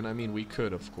that we can... I mean, we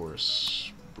could, of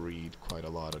course, breed quite a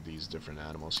lot of these different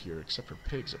animals here, except for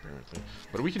pigs, apparently.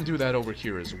 But we can do that over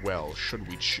here as well, should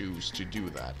we choose to do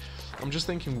that. I'm just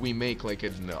thinking we make, like,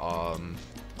 a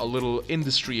little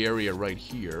industry area right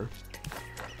here.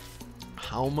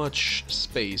 How much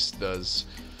space does,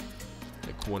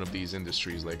 like, one of these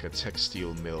industries, like a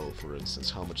textile mill, for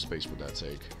instance, how much space would that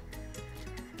take?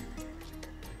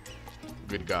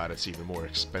 Good God, it's even more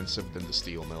expensive than the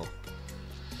steel mill.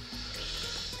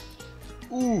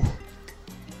 Ooh.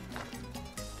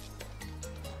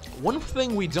 One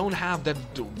thing we don't have that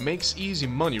makes easy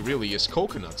money, really, is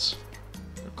coconuts.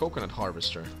 A coconut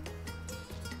harvester.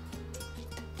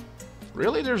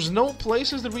 Really? There's no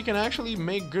places that we can actually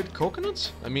make good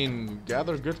coconuts? I mean,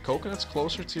 gather good coconuts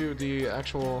closer to the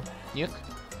actual nyuk?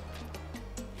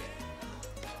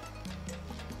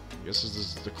 I guess this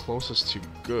is the closest to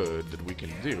good that we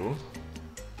can do.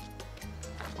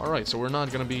 Alright, so we're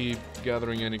not gonna be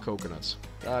gathering any coconuts.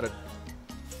 Got it.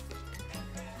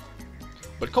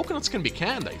 But coconuts can be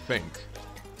canned, I think.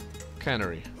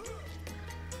 Cannery.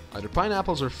 Either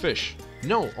pineapples or fish.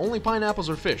 No, only pineapples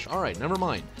or fish. Alright, never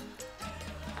mind.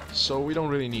 So we don't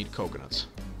really need coconuts.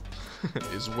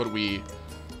 Is what we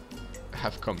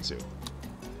have come to.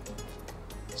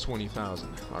 20,000.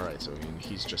 Alright, so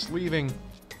he's just leaving.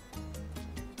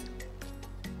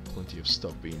 Plenty of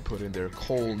stuff being put in there.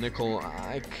 Coal, nickel.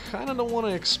 I kind of don't want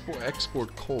to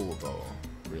export coal, though.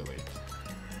 Really.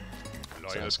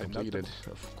 Task completed.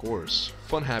 Of course.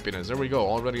 Fun happiness. There we go.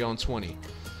 Already on 20.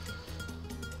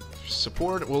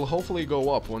 Support will hopefully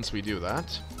go up once we do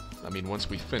that. I mean, once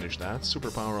we finish that.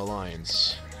 Superpower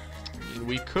Alliance. I mean,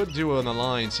 we could do an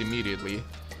alliance immediately.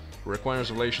 Requires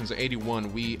relations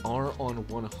 81. We are on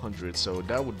 100, so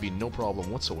that would be no problem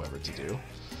whatsoever to do.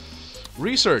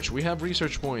 Research. We have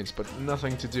research points, but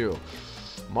nothing to do.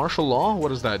 Martial law? What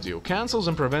does that do? Cancels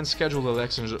and prevents scheduled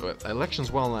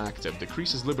elections while active.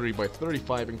 Decreases liberty by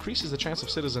 35. Increases the chance of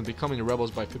citizens becoming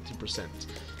rebels by 50%.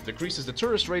 Decreases the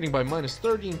tourist rating by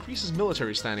 -30. Increases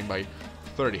military standing by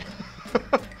 30.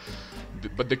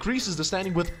 But decreases the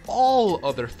standing with all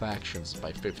other factions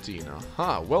by 15.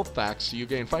 Aha. Wealth tax. You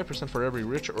gain 5% for every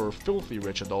rich or filthy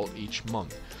rich adult each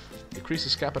month.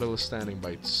 Decreases capitalist standing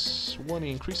by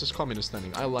 20. Increases communist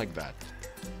standing. I like that.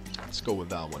 Let's go with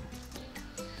that one.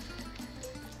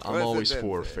 I'm always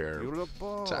for fair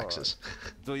taxes.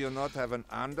 Do you not have an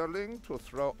underling to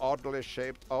throw oddly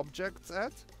shaped objects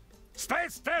at? Stay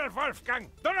still,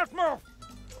 Wolfgang! Do not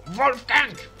move!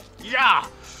 Wolfgang! Yeah!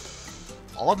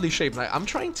 Oddly shaped. I'm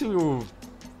trying to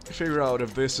figure out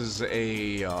if this is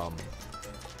a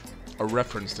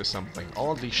reference to something.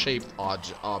 Oddly shaped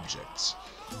objects.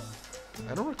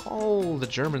 I don't recall the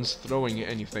Germans throwing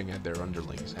anything at their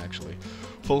underlings, actually.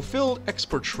 Fulfilled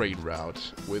export trade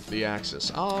route with the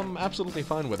Axis. I'm absolutely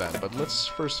fine with that, but let's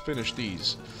first finish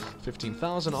these.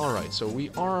 15,000, alright, so we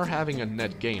are having a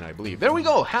net gain, I believe. There we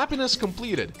go! Happiness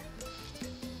completed!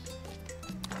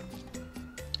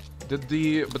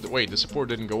 But wait, the support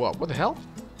didn't go up. What the hell?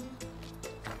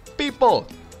 People!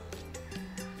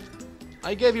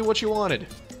 I gave you what you wanted.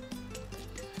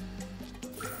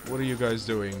 What are you guys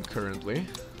doing currently?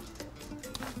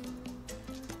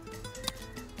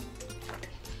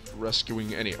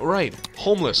 Rescuing any... Alright,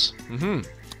 homeless.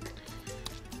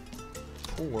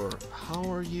 Poor. How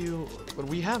are you... But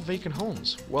we have vacant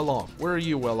homes. Well off. Where are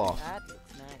you well off? That looks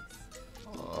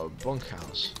nice.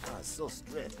 Bunkhouse. Oh, so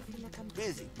strict.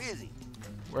 Busy.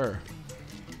 Where?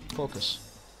 Focus.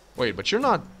 Wait, but you're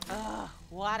not... Ugh,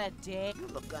 what a day. You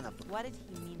look kind of... What did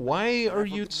he mean? Why are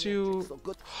you two... So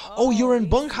good. Oh, you're in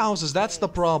bunkhouses. That's the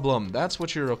problem. That's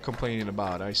what you're complaining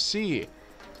about. I see.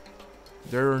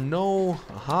 There are no...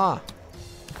 Aha.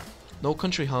 No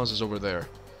country houses over there.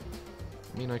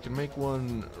 I mean, I can make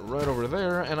one right over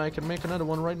there, and I can make another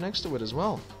one right next to it as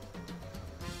well.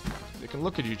 They can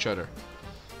look at each other.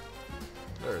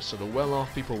 There, so the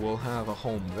well-off people will have a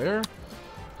home there.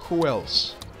 Who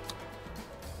else?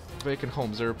 Vacant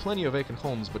homes. There are plenty of vacant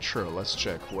homes, but sure, let's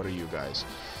check. What are you guys?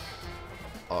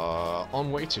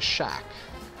 On way to shack.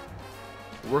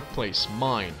 Workplace,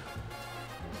 mine.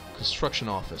 Construction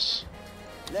office.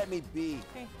 Let me be.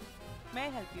 Hey, may I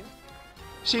help you?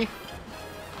 See?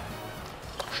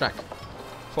 Shack.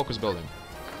 Focus building.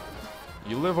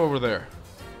 You live over there.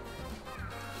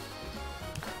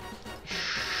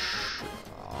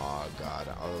 Oh god.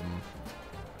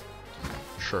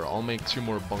 Sure, I'll make 2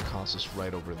 more bunkhouses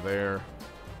right over there.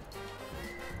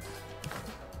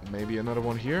 Maybe another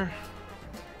one here.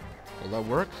 Will that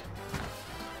work?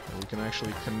 And we can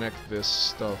actually connect this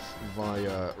stuff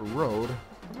via road.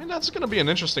 I mean, that's gonna be an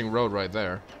interesting road right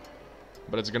there.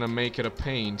 But it's gonna make it a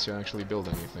pain to actually build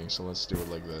anything, so let's do it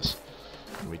like this.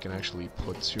 And we can actually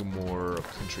put 2 more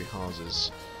country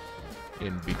houses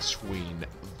in between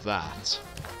that.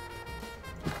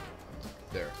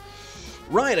 There.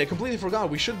 Right, I completely forgot.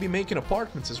 We should be making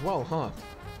apartments as well, huh?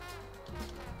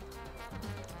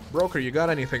 Broker, you got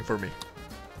anything for me?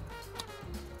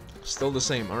 Still the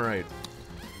same, alright.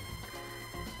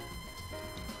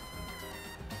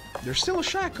 There's still a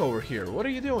shack over here. What are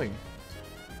you doing?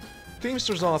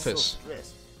 Teamster's office.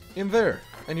 In there.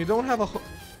 And you don't have a...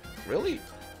 Really?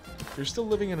 You're still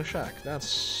living in a shack. That's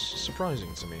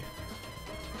surprising to me.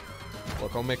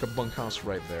 Look, I'll make a bunkhouse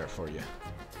right there for you.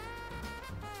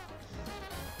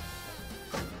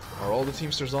 Are all the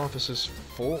Teamsters' offices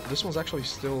full? This one's actually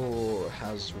still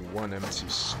has 1 empty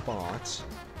spot.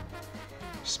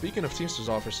 Speaking of Teamsters'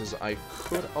 offices, I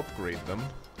could upgrade them.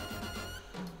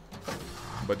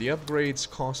 But the upgrades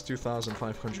cost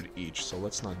 2,500 each, so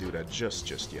let's not do that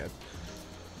just yet.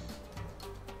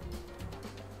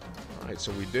 Alright,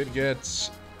 so we did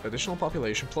get additional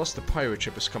population, plus the pirate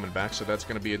ship is coming back, so that's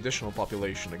gonna be additional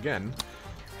population again.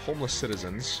 Homeless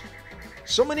citizens.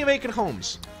 So many vacant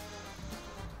homes!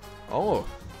 Oh,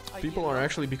 people are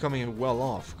actually becoming well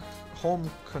off. Home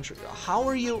country. How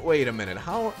are you? Wait a minute.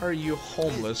 How are you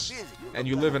homeless and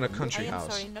you live in a country I am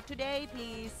house? sorry, not today,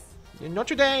 please. Not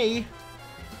today!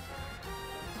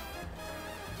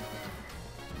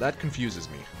 That confuses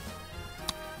me.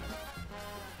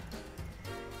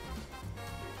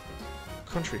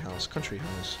 Country house, country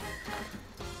house.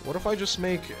 What if I just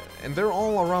make... And they're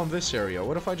all around this area.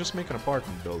 What if I just make an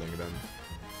apartment building then?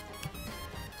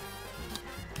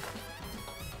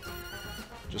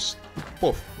 Just...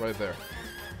 poof, right there.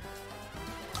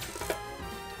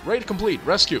 Raid complete.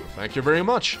 Rescue. Thank you very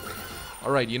much.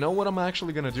 Alright, you know what I'm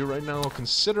actually gonna do right now?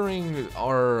 Considering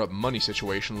our money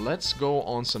situation, let's go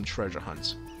on some treasure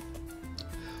hunts.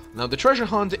 Now, the treasure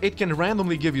hunt, it can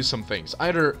randomly give you some things.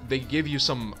 Either they give you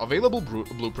some available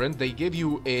blueprint, they give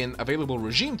you an available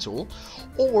regime tool,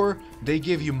 or they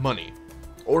give you money.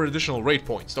 Or additional raid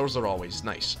points. Those are always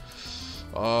nice.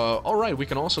 Alright, we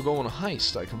can also go on a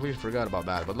heist. I completely forgot about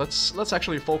that. But let's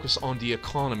actually focus on the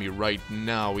economy right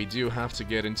now. We do have to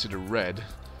get into the red.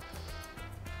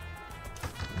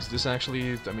 Is this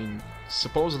actually... I mean,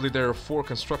 supposedly there are 4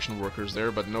 construction workers there,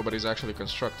 but nobody's actually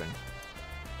constructing.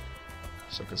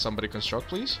 So can somebody construct,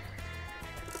 please?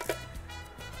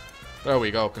 There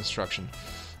we go, construction.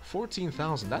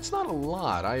 14,000. That's not a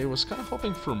lot. I was kind of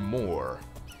hoping for more.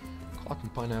 Cotton,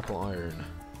 pineapple, iron.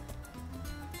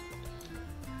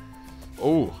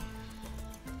 Oh.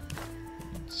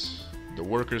 The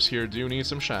workers here do need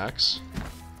some shacks.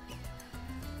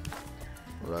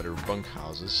 Or rather,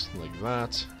 bunkhouses, like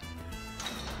that.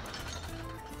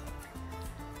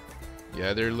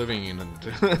 Yeah, they're living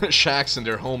in shacks and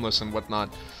they're homeless and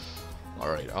whatnot.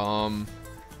 Alright,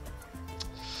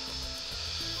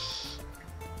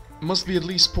 must be at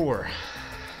least poor.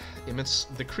 It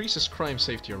decreases crime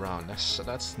safety around.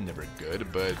 That's never good,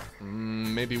 but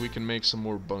maybe we can make some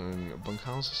more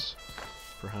bunkhouses,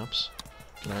 perhaps.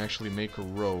 Can I actually make a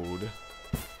road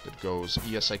that goes...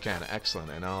 Yes, I can.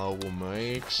 Excellent. And I will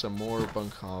make some more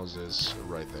bunkhouses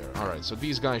right there. Alright, so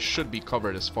these guys should be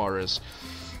covered as far as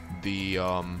the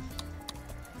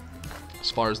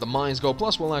mines go.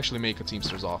 Plus, we'll actually make a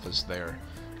Teamster's office there,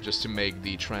 just to make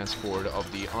the transport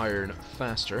of the iron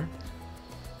faster.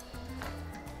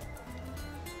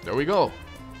 There we go.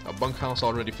 A bunkhouse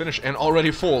already finished and already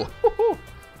full. Woohoo!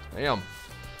 Damn.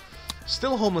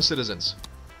 Still homeless citizens.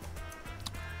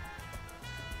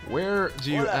 Where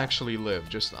do you actually live?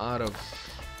 Just out of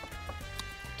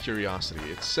curiosity.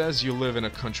 It says you live in a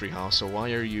country house, so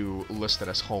why are you listed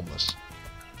as homeless?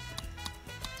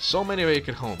 So many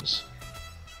vacant homes.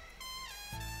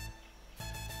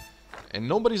 And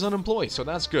nobody's unemployed, so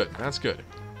that's good. That's good.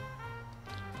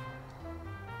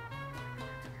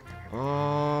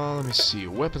 Let me see.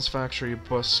 Weapons factory,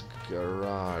 bus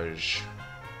garage.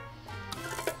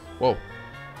 Whoa.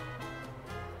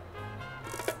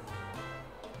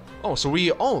 Oh, so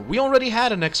we already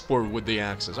had an export with the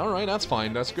axes. Alright, that's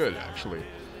fine. That's good, actually.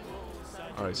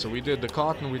 Alright, so we did the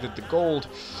cotton, we did the gold.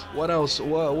 What else?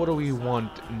 What do we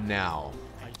want now?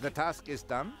 The task is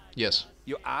done. Yes.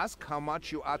 You ask how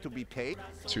much you are to be paid.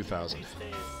 2,000.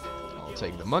 I'll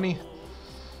take the money.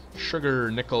 Sugar,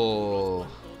 nickel.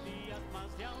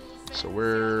 So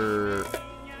we're...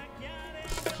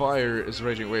 Fire is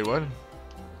raging. Wait, what?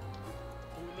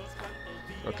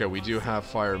 Okay, we do have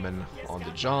firemen on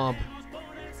the job.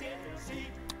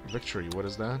 Victory, what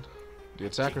is that? The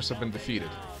attackers have been defeated.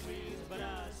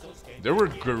 There were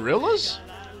guerrillas?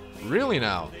 Really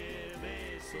now?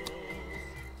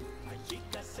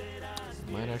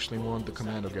 Might actually want the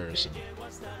commando garrison.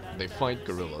 They fight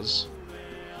guerrillas.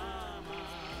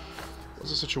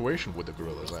 What's the situation with the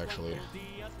guerrillas, actually?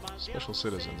 Special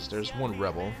citizens. There's one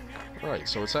rebel. Alright,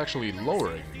 so it's actually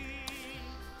lowering.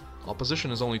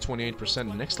 Opposition is only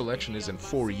 28%. Next election is in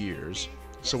 4 years.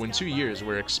 So in 2 years,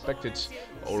 we're expected,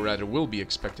 or rather will be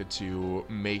expected, to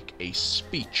make a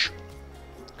speech.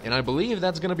 And I believe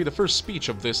that's gonna be the first speech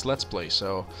of this Let's Play,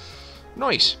 so...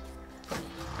 Nice!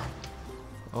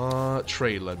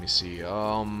 Trade, let me see.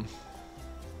 I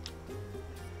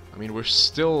mean, we're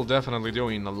still definitely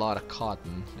doing a lot of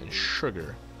cotton and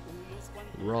sugar.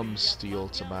 Rum, steel,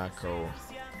 tobacco.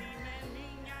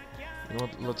 You know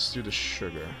what, let's do the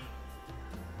sugar.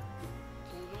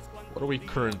 What are we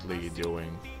currently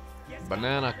doing?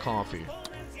 Banana, coffee.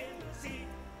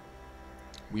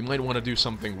 We might want to do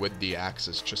something with the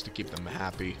axes just to keep them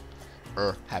happy.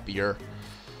 Happier.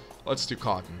 Let's do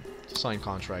cotton. Sign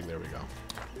contract, there we go.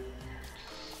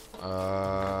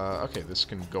 Okay, this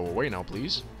can go away now,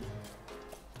 please.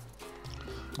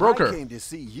 Broker. I came to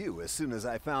see you as soon as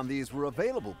I found these were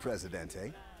available,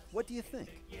 Presidente. What do you think?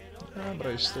 But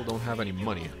I still don't have any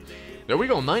money. There we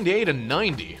go, 98 and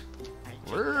 90.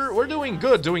 We're doing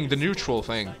good doing the neutral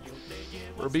thing.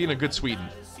 We're being a good Sweden.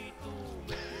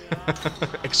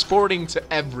 Exporting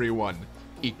to everyone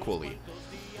equally.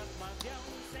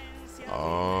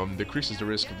 Decreases the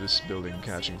risk of this building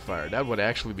catching fire. That would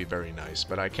actually be very nice,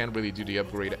 but I can't really do the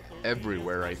upgrade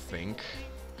everywhere, I think,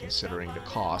 considering the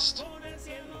cost.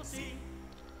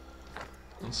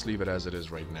 Let's leave it as it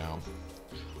is right now.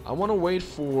 I want to wait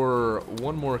for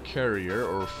one more carrier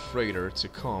or freighter to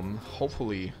come.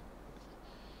 Hopefully,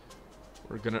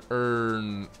 we're gonna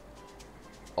earn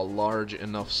a large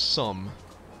enough sum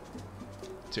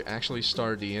to actually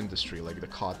start the industry, like the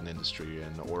cotton industry,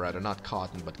 or rather not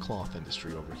cotton, but cloth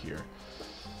industry over here.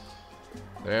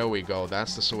 There we go.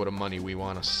 That's the sort of money we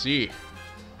want to see.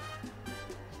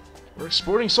 We're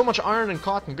exporting so much iron and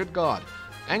cotton, good God.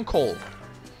 And coal.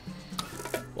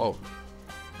 Whoa.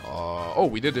 Oh,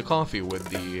 we did the coffee with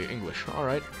the English.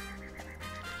 Alright.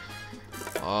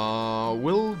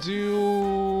 We'll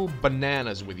do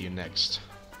bananas with you next.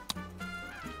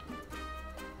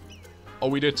 Oh,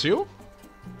 we did too?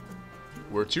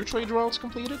 Were 2 trade routes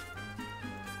completed?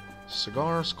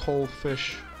 Cigars, coal,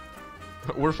 fish.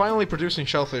 We're finally producing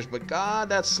shellfish, but God,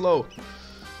 that's slow.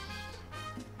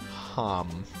 How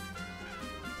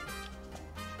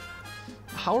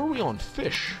are we on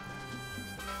fish?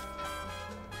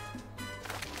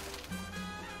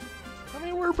 I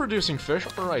mean, we're producing fish.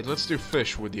 Alright, let's do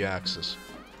fish with the axis.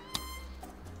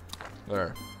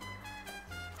 There.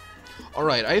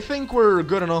 Alright, I think we're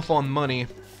good enough on money.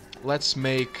 Let's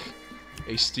make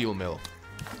a steel mill.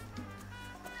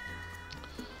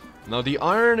 Now the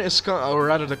iron is, or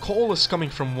rather the coal is coming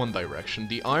from one direction.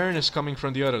 The iron is coming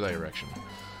from the other direction.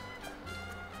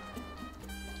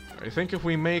 I think if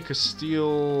we make a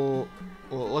steel...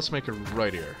 Well, let's make it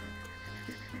right here.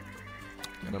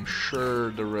 And I'm sure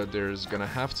there's gonna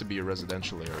have to be a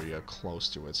residential area close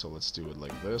to it, so let's do it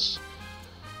like this.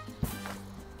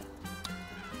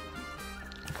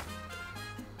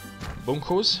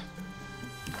 Bunkers.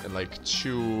 And like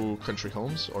 2 country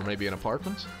homes, or maybe an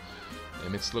apartment.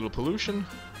 Emits little pollution.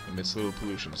 Emits little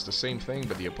pollution. It's the same thing,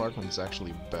 but the apartment is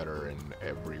actually better in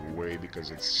every way because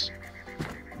it's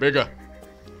bigger.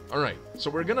 Alright, so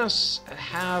we're gonna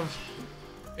have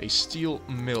a steel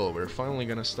mill. We're finally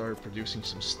gonna start producing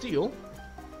some steel.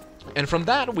 And from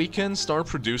that, we can start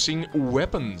producing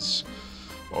weapons.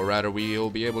 Or rather, we'll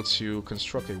be able to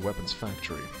construct a weapons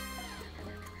factory.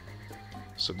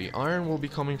 So the iron will be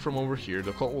coming from over here,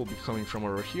 the coal will be coming from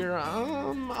over here.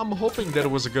 I'm hoping that it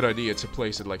was a good idea to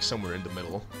place it like somewhere in the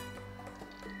middle.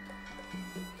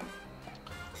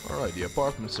 Alright, the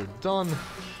apartments are done.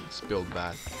 Let's build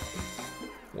that.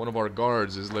 One of our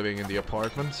guards is living in the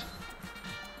apartment.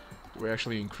 Do we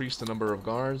actually increase the number of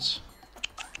guards?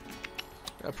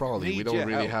 Yeah, probably. We don't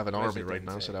really have an army right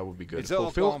now, so that would be good.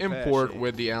 Fulfill import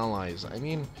with the allies. I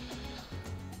mean,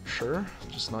 sure,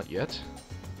 just not yet.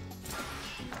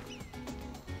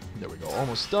 There we go,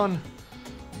 almost done.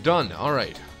 Done,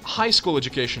 alright. High school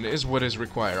education is what is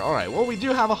required. Alright, well, we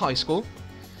do have a high school.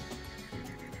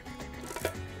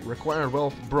 Required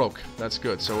wealth broke. That's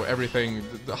good, so everything,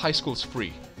 the high school's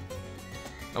free.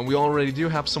 And we already do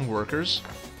have some workers.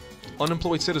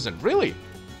 Unemployed citizen, really?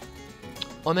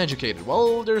 Uneducated.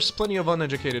 Well, there's plenty of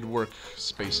uneducated work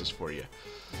spaces for you.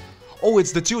 Oh,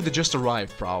 it's the 2 that just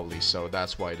arrived, probably, so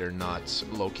that's why they're not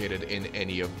located in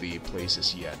any of the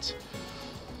places yet.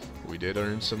 We did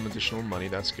earn some additional money,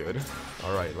 that's good.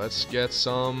 Alright, let's get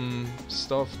some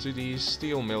stuff to the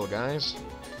steel mill, guys.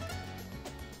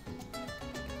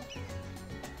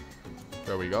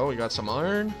 There we go, we got some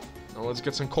iron. Now let's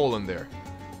get some coal in there.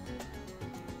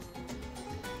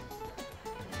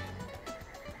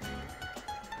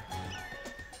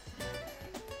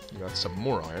 We got some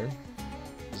more iron.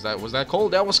 Was that coal?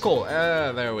 That was coal.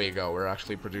 There we go, we're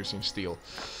actually producing steel.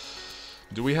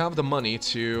 Do we have the money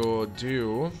to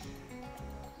do...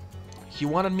 He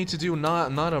wanted me to do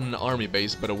not an army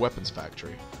base, but a weapons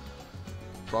factory.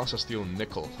 Process steel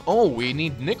nickel. Oh, we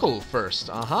need nickel first.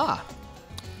 Aha!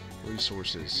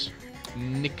 Resources.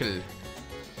 Nickel.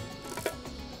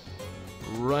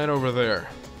 Right over there.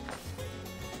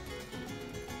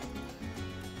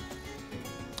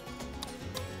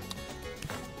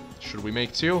 Should we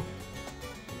make 2?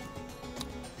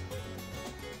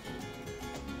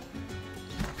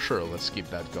 Sure, let's keep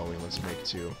that going. Let's make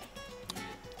 2.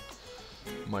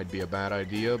 Might be a bad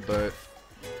idea, but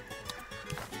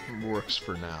works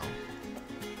for now.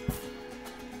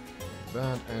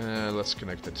 That, and let's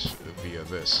connect it via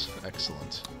this.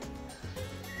 Excellent.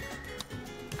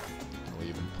 I'll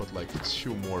even put like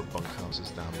 2 more bunkhouses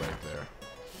down right there.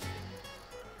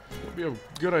 It would be a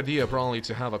good idea probably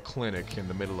to have a clinic in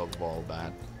the middle of all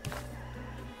that.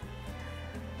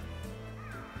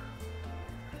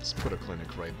 Let's put a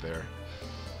clinic right there.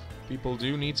 People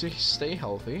do need to stay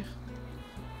healthy.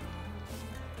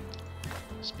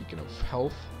 Speaking of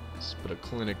health, let's put a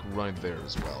clinic right there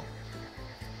as well.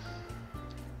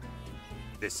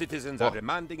 The citizens are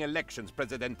demanding elections,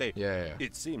 Presidente. Yeah.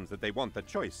 It seems that they want a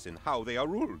choice in how they are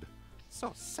ruled.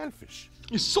 So selfish.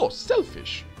 You're so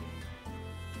selfish!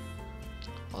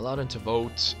 Allow them to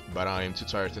vote, but I am too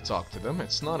tired to talk to them.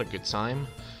 It's not a good time.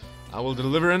 I will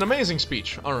deliver an amazing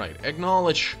speech. Alright,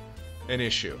 acknowledge an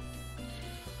issue.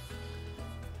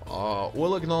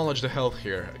 We'll acknowledge the health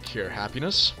care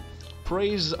happiness.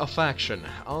 Praise a faction.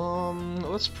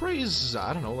 Let's praise,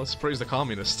 I don't know, let's praise the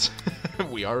communists.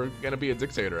 We are gonna be a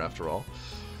dictator after all.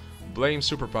 Blame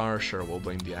superpower, sure, we'll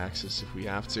blame the Axis if we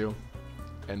have to.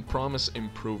 And promise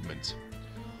improvement.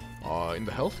 In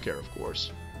the healthcare, of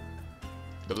course.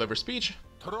 Deliver speech.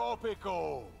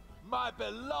 Tropico, my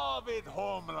beloved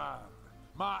homeland,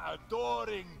 my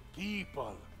adoring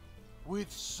people.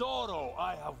 With sorrow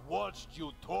I have watched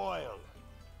you toil,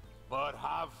 but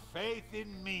have faith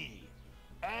in me,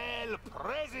 El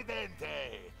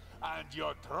Presidente, and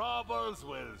your troubles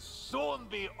will soon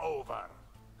be over.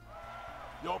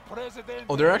 Your president.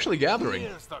 Oh, they're actually gathering.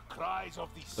 Hears the cries of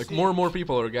the Like sick. more and more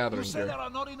people are gathering You say here. there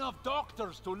are not enough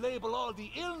doctors to label all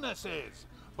the illnesses,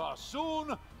 but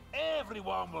soon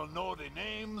everyone will know the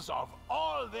names of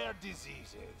all their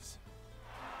diseases.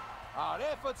 Our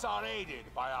efforts are aided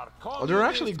by our Oh, there are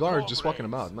actually communist guards just walking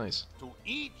comrades. about. Nice. To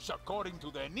each according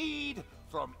to their need,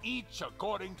 from each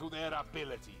according to their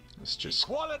ability. Let's just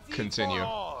Equality continue. for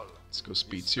all, Let's go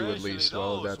speed 2 at especially least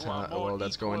while those who are more while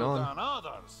that's going equal on. than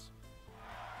others.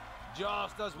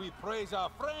 Just as we praise our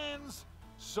friends,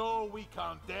 so we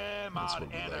condemn That's our what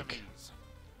we like. enemies.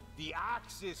 The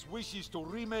Axis wishes to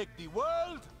remake the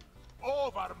world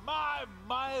over my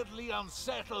mildly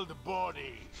unsettled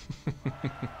body.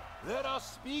 Let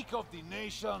us speak of the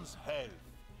nation's health.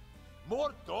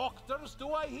 More doctors,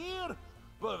 do I hear?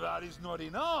 But that is not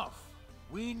enough.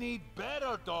 We need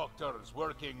better doctors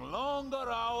working longer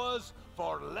hours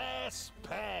for less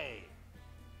pay.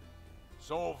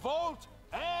 So vote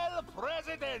El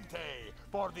Presidente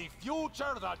for the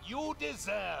future that you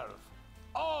deserve.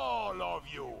 All of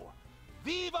you.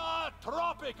 Viva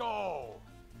Tropico!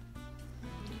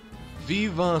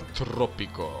 Viva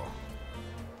Tropico.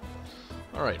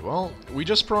 Alright, well, we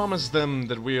just promised them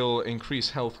that we'll increase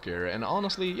healthcare, and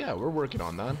honestly, yeah, we're working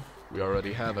on that. We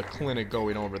already have a clinic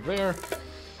going over there.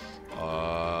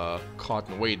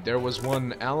 Cotton. Wait, there was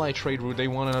one ally trade route. They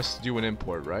wanted us to do an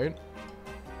import, right?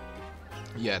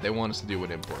 Yeah, they want us to do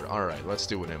an import. Alright, let's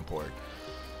do an import.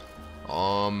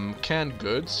 Canned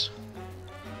goods.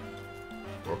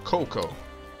 Or cocoa.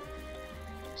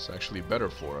 It's actually better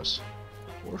for us.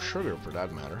 Or sugar, for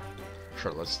that matter.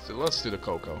 Sure, let's do the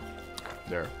cocoa.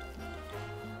 There.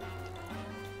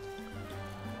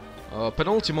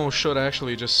 Penultimo should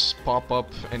actually just pop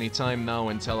up anytime now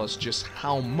and tell us just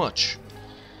how much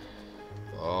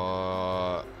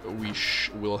we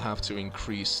will have to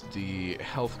increase the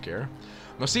healthcare.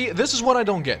 Now see, this is what I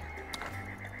don't get.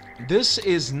 This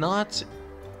is not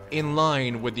in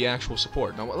line with the actual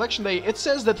support. Now, election day, it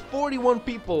says that 41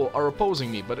 people are opposing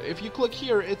me, but if you click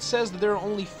here, it says that there are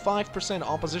only 5%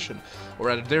 opposition. Or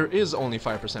rather, there is only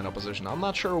 5% opposition. I'm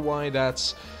not sure why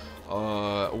that's...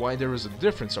 why there is a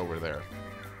difference over there.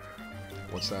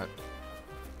 What's that?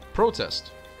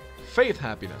 Protest. Faith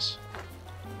happiness.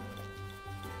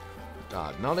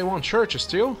 God, now they want churches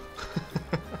too?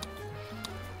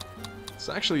 Let's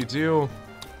actually do...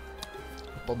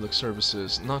 public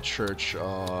services, not church,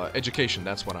 education,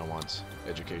 that's what I want.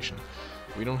 Education.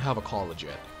 We don't have a college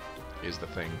yet, is the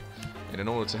thing. And in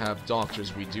order to have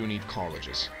doctors, we do need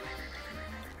colleges.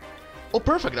 Oh,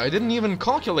 perfect, I didn't even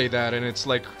calculate that, and it's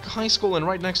like high school and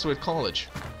right next to it college.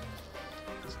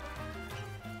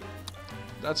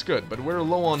 That's good, but we're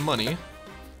low on money,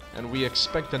 and we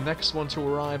expect the next one to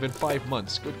arrive in 5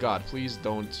 months. Good God, please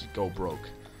don't go broke.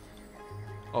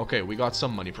 Okay, we got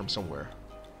some money from somewhere.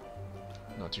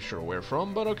 Not too sure where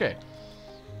from, but okay.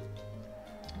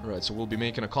 Alright, so we'll be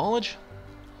making a college.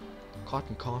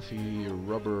 Cotton, coffee,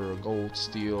 rubber, gold,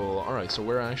 steel. Alright, so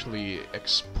we're actually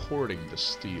exporting the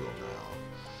steel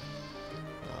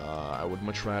now. I would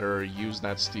much rather use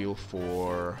that steel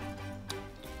for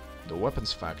the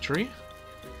weapons factory.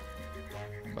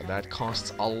 But that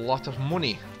costs a lot of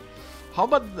money.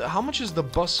 How much is the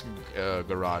bus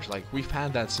garage? Like, we've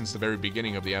had that since the very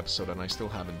beginning of the episode, and I still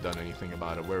haven't done anything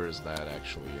about it. Where is that,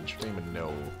 actually? Entertainment,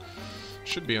 no.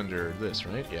 should be under this,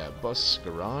 right? Yeah, bus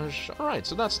garage. Alright,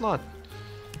 so that's not...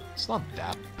 It's not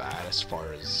that bad as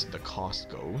far as the cost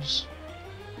goes.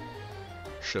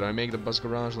 Should I make the bus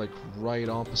garage, like, right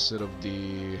opposite of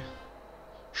the...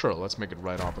 Sure, let's make it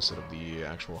right opposite of the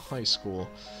actual high school.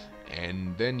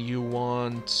 And then you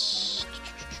want...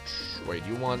 Wait,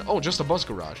 you want... Oh, just a bus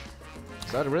garage.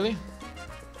 Is that really?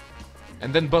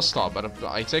 And then bus stop, but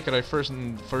I take it I first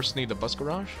need the bus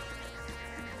garage?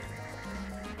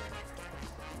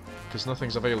 Because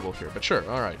nothing's available here, but sure,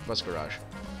 alright, bus garage.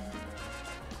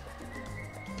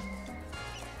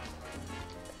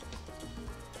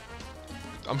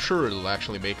 I'm sure it'll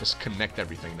actually make us connect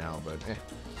everything now, but eh.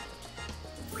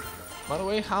 By the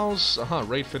way, how's...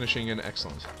 raid finishing in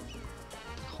excellent.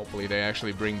 Hopefully they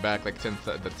actually bring back like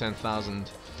the 10,000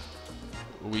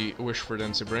 we wish for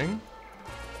them to bring.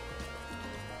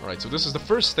 Alright, so this is the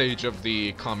first stage of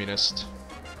the communist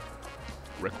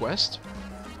request.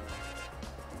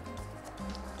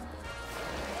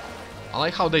 I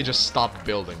like how they just stopped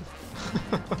building.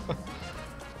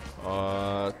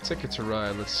 Ticket to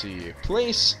ride, let's see.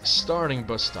 Place starting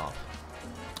bus stop.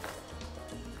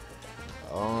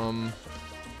 I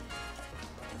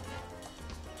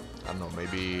don't know,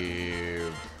 maybe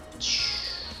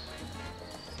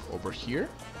over here?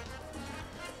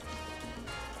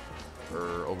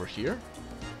 Or over here?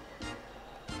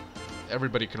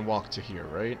 Everybody can walk to here,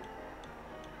 right?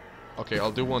 Okay,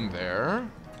 I'll do one there.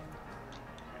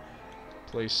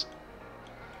 Place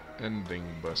ending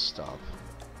bus stop.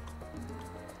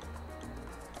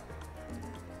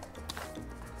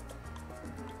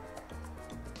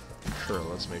 Sure,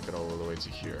 let's make it all the way to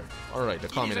here. Alright, the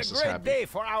communist is happy. It is a great day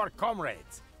for our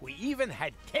comrades. We even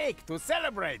had cake to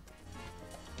celebrate.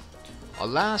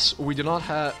 Alas, we do not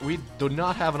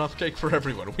have enough cake for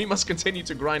everyone. We must continue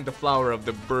to grind the flour of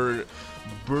the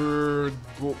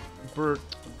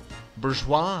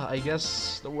bourgeois, I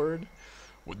guess the word,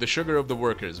 with the sugar of the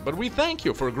workers. But we thank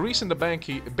you for greasing the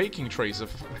baking trays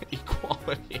of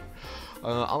equality.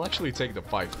 I'll actually take the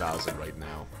 5,000 right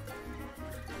now.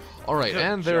 Alright,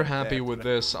 and they're happy with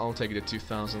this. I'll take the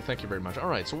 2,000. Thank you very much.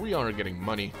 Alright, so we are getting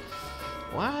money.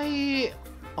 Why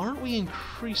aren't we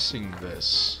increasing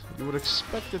this? You would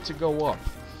expect it to go up.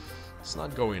 It's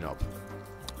not going up.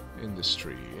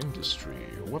 Industry.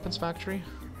 Weapons factory?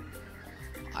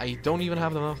 I don't even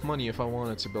have enough money if I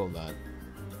wanted to build that.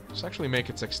 Let's actually make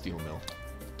a textile mill.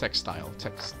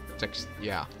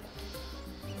 Yeah.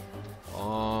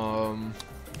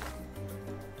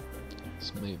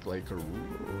 Let's make like a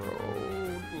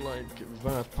road like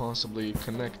that, possibly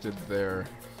connected there.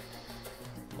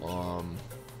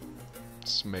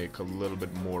 Let's make a little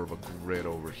bit more of a grid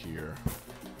over here.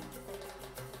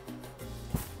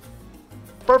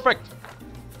 Perfect!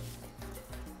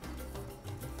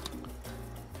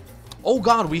 Oh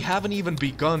god, we haven't even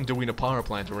begun doing a power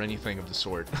plant or anything of the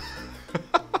sort.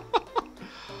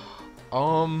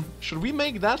 Should we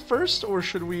make that first, or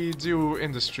should we do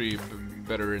industry,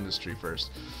 better industry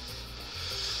first?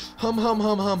 Hum.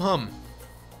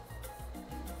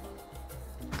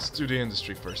 Let's do the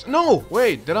industry first. No!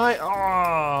 Wait, did I?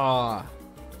 Ah!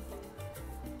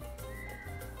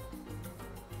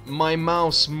 My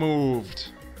mouse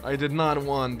moved. I did not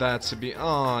want that to be...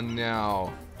 Oh,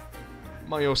 no.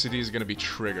 My OCD is gonna be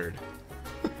triggered.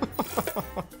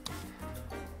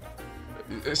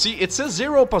 See, it says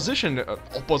 0 opposition.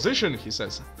 Opposition, he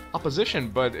says. Opposition,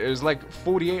 but it's like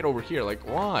 48 over here. Like,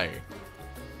 why?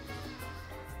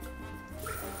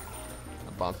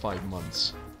 About 5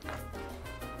 months.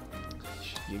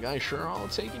 You guys sure are all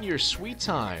taking your sweet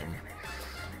time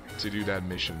to do that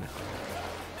mission.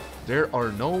 There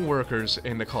are no workers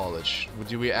in the college.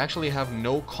 Do we actually have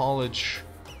no college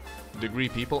degree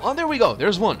people? Oh, there we go.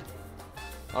 There's one.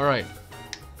 All right.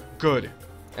 Good.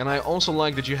 And I also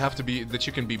like that you have to be, that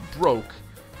you can be broke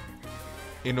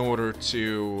in order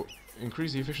to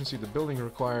increase the efficiency the building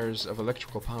requires of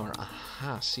electrical power.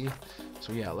 Aha, see?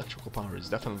 So yeah, electrical power is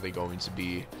definitely going to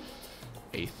be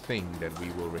a thing that we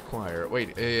will require.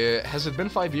 Wait, has it been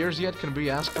 5 years yet? Can we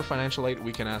ask for financial aid?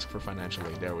 We can ask for financial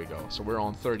aid. There we go. So we're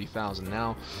on 30,000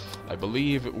 now. I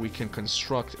believe we can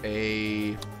construct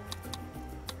a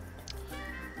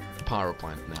power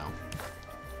plant now.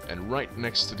 And right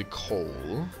next to the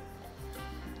coal,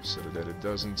 so that it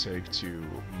doesn't take too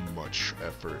much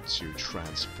effort to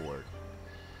transport.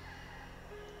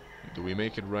 Do we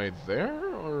make it right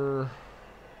there, or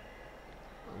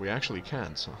we actually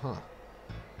can't?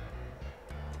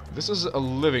 This is a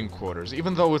living quarters,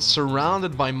 even though it's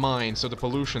surrounded by mines, so the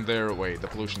pollution there... Wait, the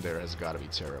pollution there has got to be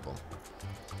terrible.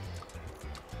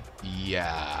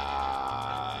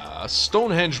 Yeah...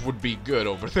 Stonehenge would be good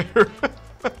over there.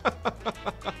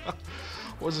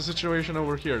 What's the situation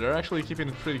over here? They're actually keeping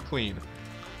it pretty clean.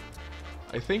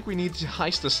 I think we need to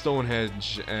heist the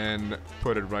Stonehenge and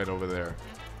put it right over there.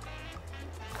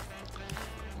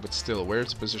 But still, where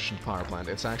it's positioned power plant,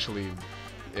 it's actually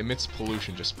emits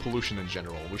pollution, just pollution in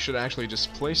general. We should actually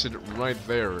just place it right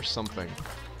there or something.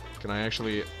 Can I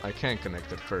actually... I can't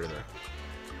connect it further.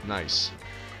 Nice.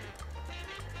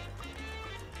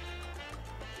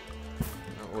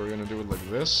 Now we're gonna do it like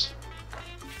this.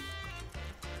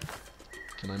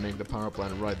 Can I make the power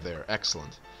plant right there?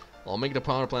 Excellent. I'll make the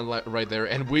power plant right there,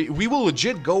 and we will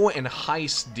legit go and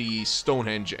heist the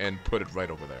Stonehenge and put it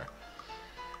right over there.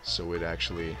 So it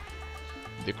actually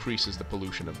decreases the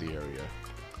pollution of the area.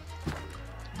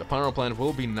 The power plant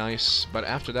will be nice, but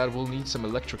after that we'll need some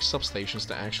electric substations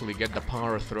to actually get the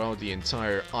power throughout the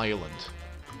entire island.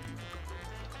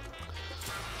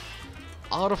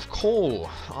 Out of coal,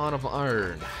 out of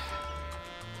iron.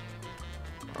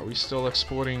 Are we still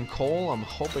exporting coal? I'm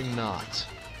hoping not.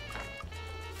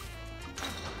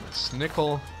 It's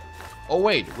nickel. Oh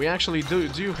wait, we actually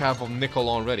do have a nickel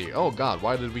already. Oh god,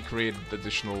 why did we create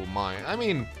additional mine? I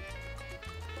mean,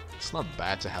 it's not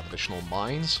bad to have additional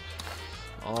mines.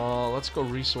 Let's go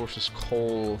resources,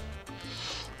 coal.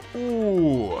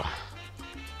 Ooh.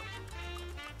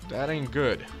 That ain't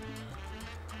good.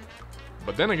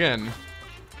 But then again,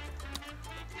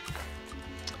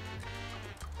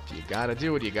 if you gotta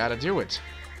do it, you gotta do it.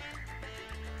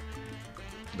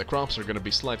 The crops are gonna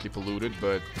be slightly polluted,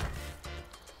 but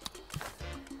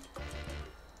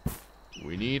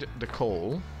we need the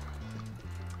coal.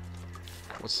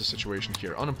 What's the situation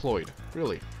here? Unemployed.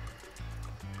 Really?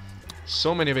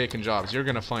 So many vacant jobs. You're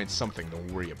gonna find something.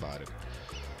 Don't worry about it.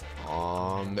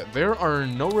 There are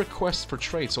no requests for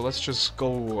trade, so let's just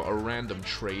go a random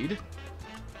trade.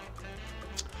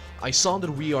 I saw that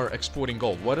we are exporting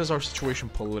gold. What is our situation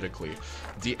politically?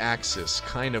 The Axis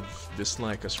kind of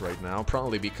dislike us right now,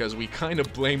 probably because we kind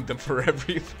of blamed them for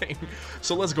everything.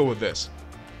 So let's go with this.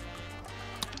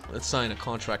 Let's sign a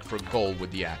contract for gold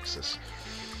with the Axis.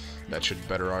 That should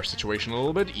better our situation a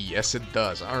little bit. Yes, it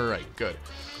does. Alright, good.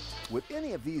 Would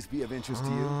any of these be of interest to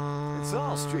you? It's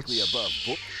all strictly above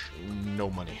book. No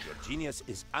money. Your genius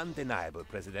is undeniable,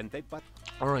 Presidente, but...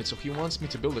 Alright, so he wants me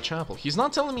to build a chapel. He's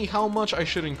not telling me how much I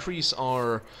should increase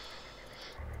our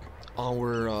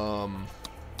healthcare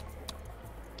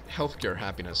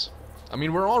happiness. I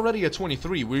mean, we're already at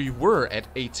 23. We were at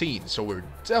 18, so we're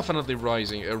definitely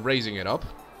raising it up.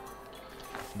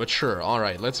 But sure,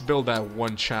 alright, let's build that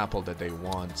one chapel that they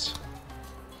want.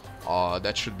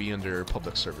 That should be under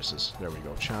public services. There we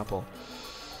go, chapel.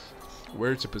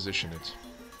 Where to position it?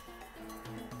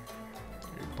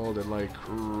 You build it like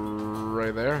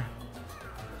right there.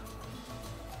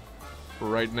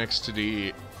 Right next to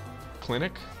the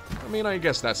clinic. I mean, I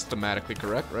guess that's thematically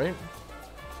correct, right?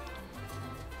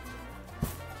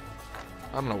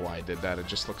 I don't know why I did that, it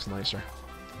just looks nicer.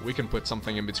 We can put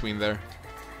something in between there.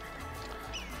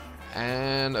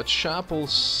 And a chapel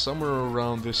somewhere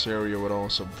around this area would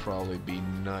also probably be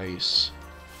nice.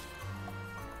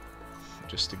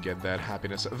 Just to get that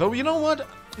happiness. Though, you know what?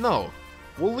 No.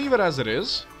 We'll leave it as it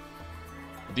is.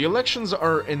 The elections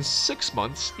are in 6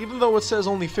 months, even though it says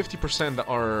only 50%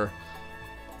 are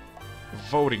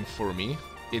voting for me.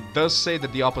 It does say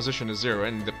that the opposition is 0,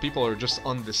 and the people are just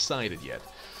undecided yet.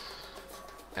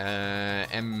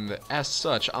 And as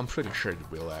such, I'm pretty sure that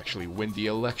we'll actually win the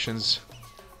elections.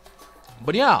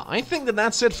 But yeah, I think that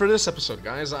that's it for this episode,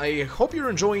 guys. I hope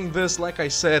you're enjoying this. Like I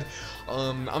said,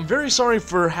 I'm very sorry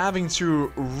for having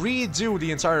to redo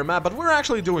the entire map, but we're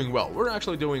actually doing well. We're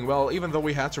actually doing well, even though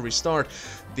we had to restart.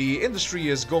 The industry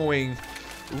is going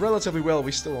relatively well.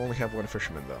 We still only have one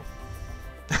fisherman, though.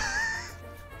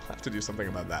 I'll have to do something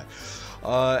about that.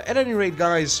 At any rate,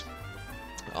 guys,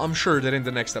 I'm sure that in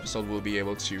the next episode we'll be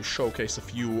able to showcase a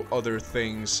few other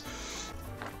things.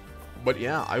 But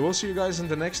yeah, I will see you guys in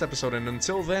the next episode, and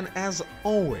until then, as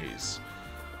always,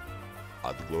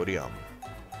 ad gloriam.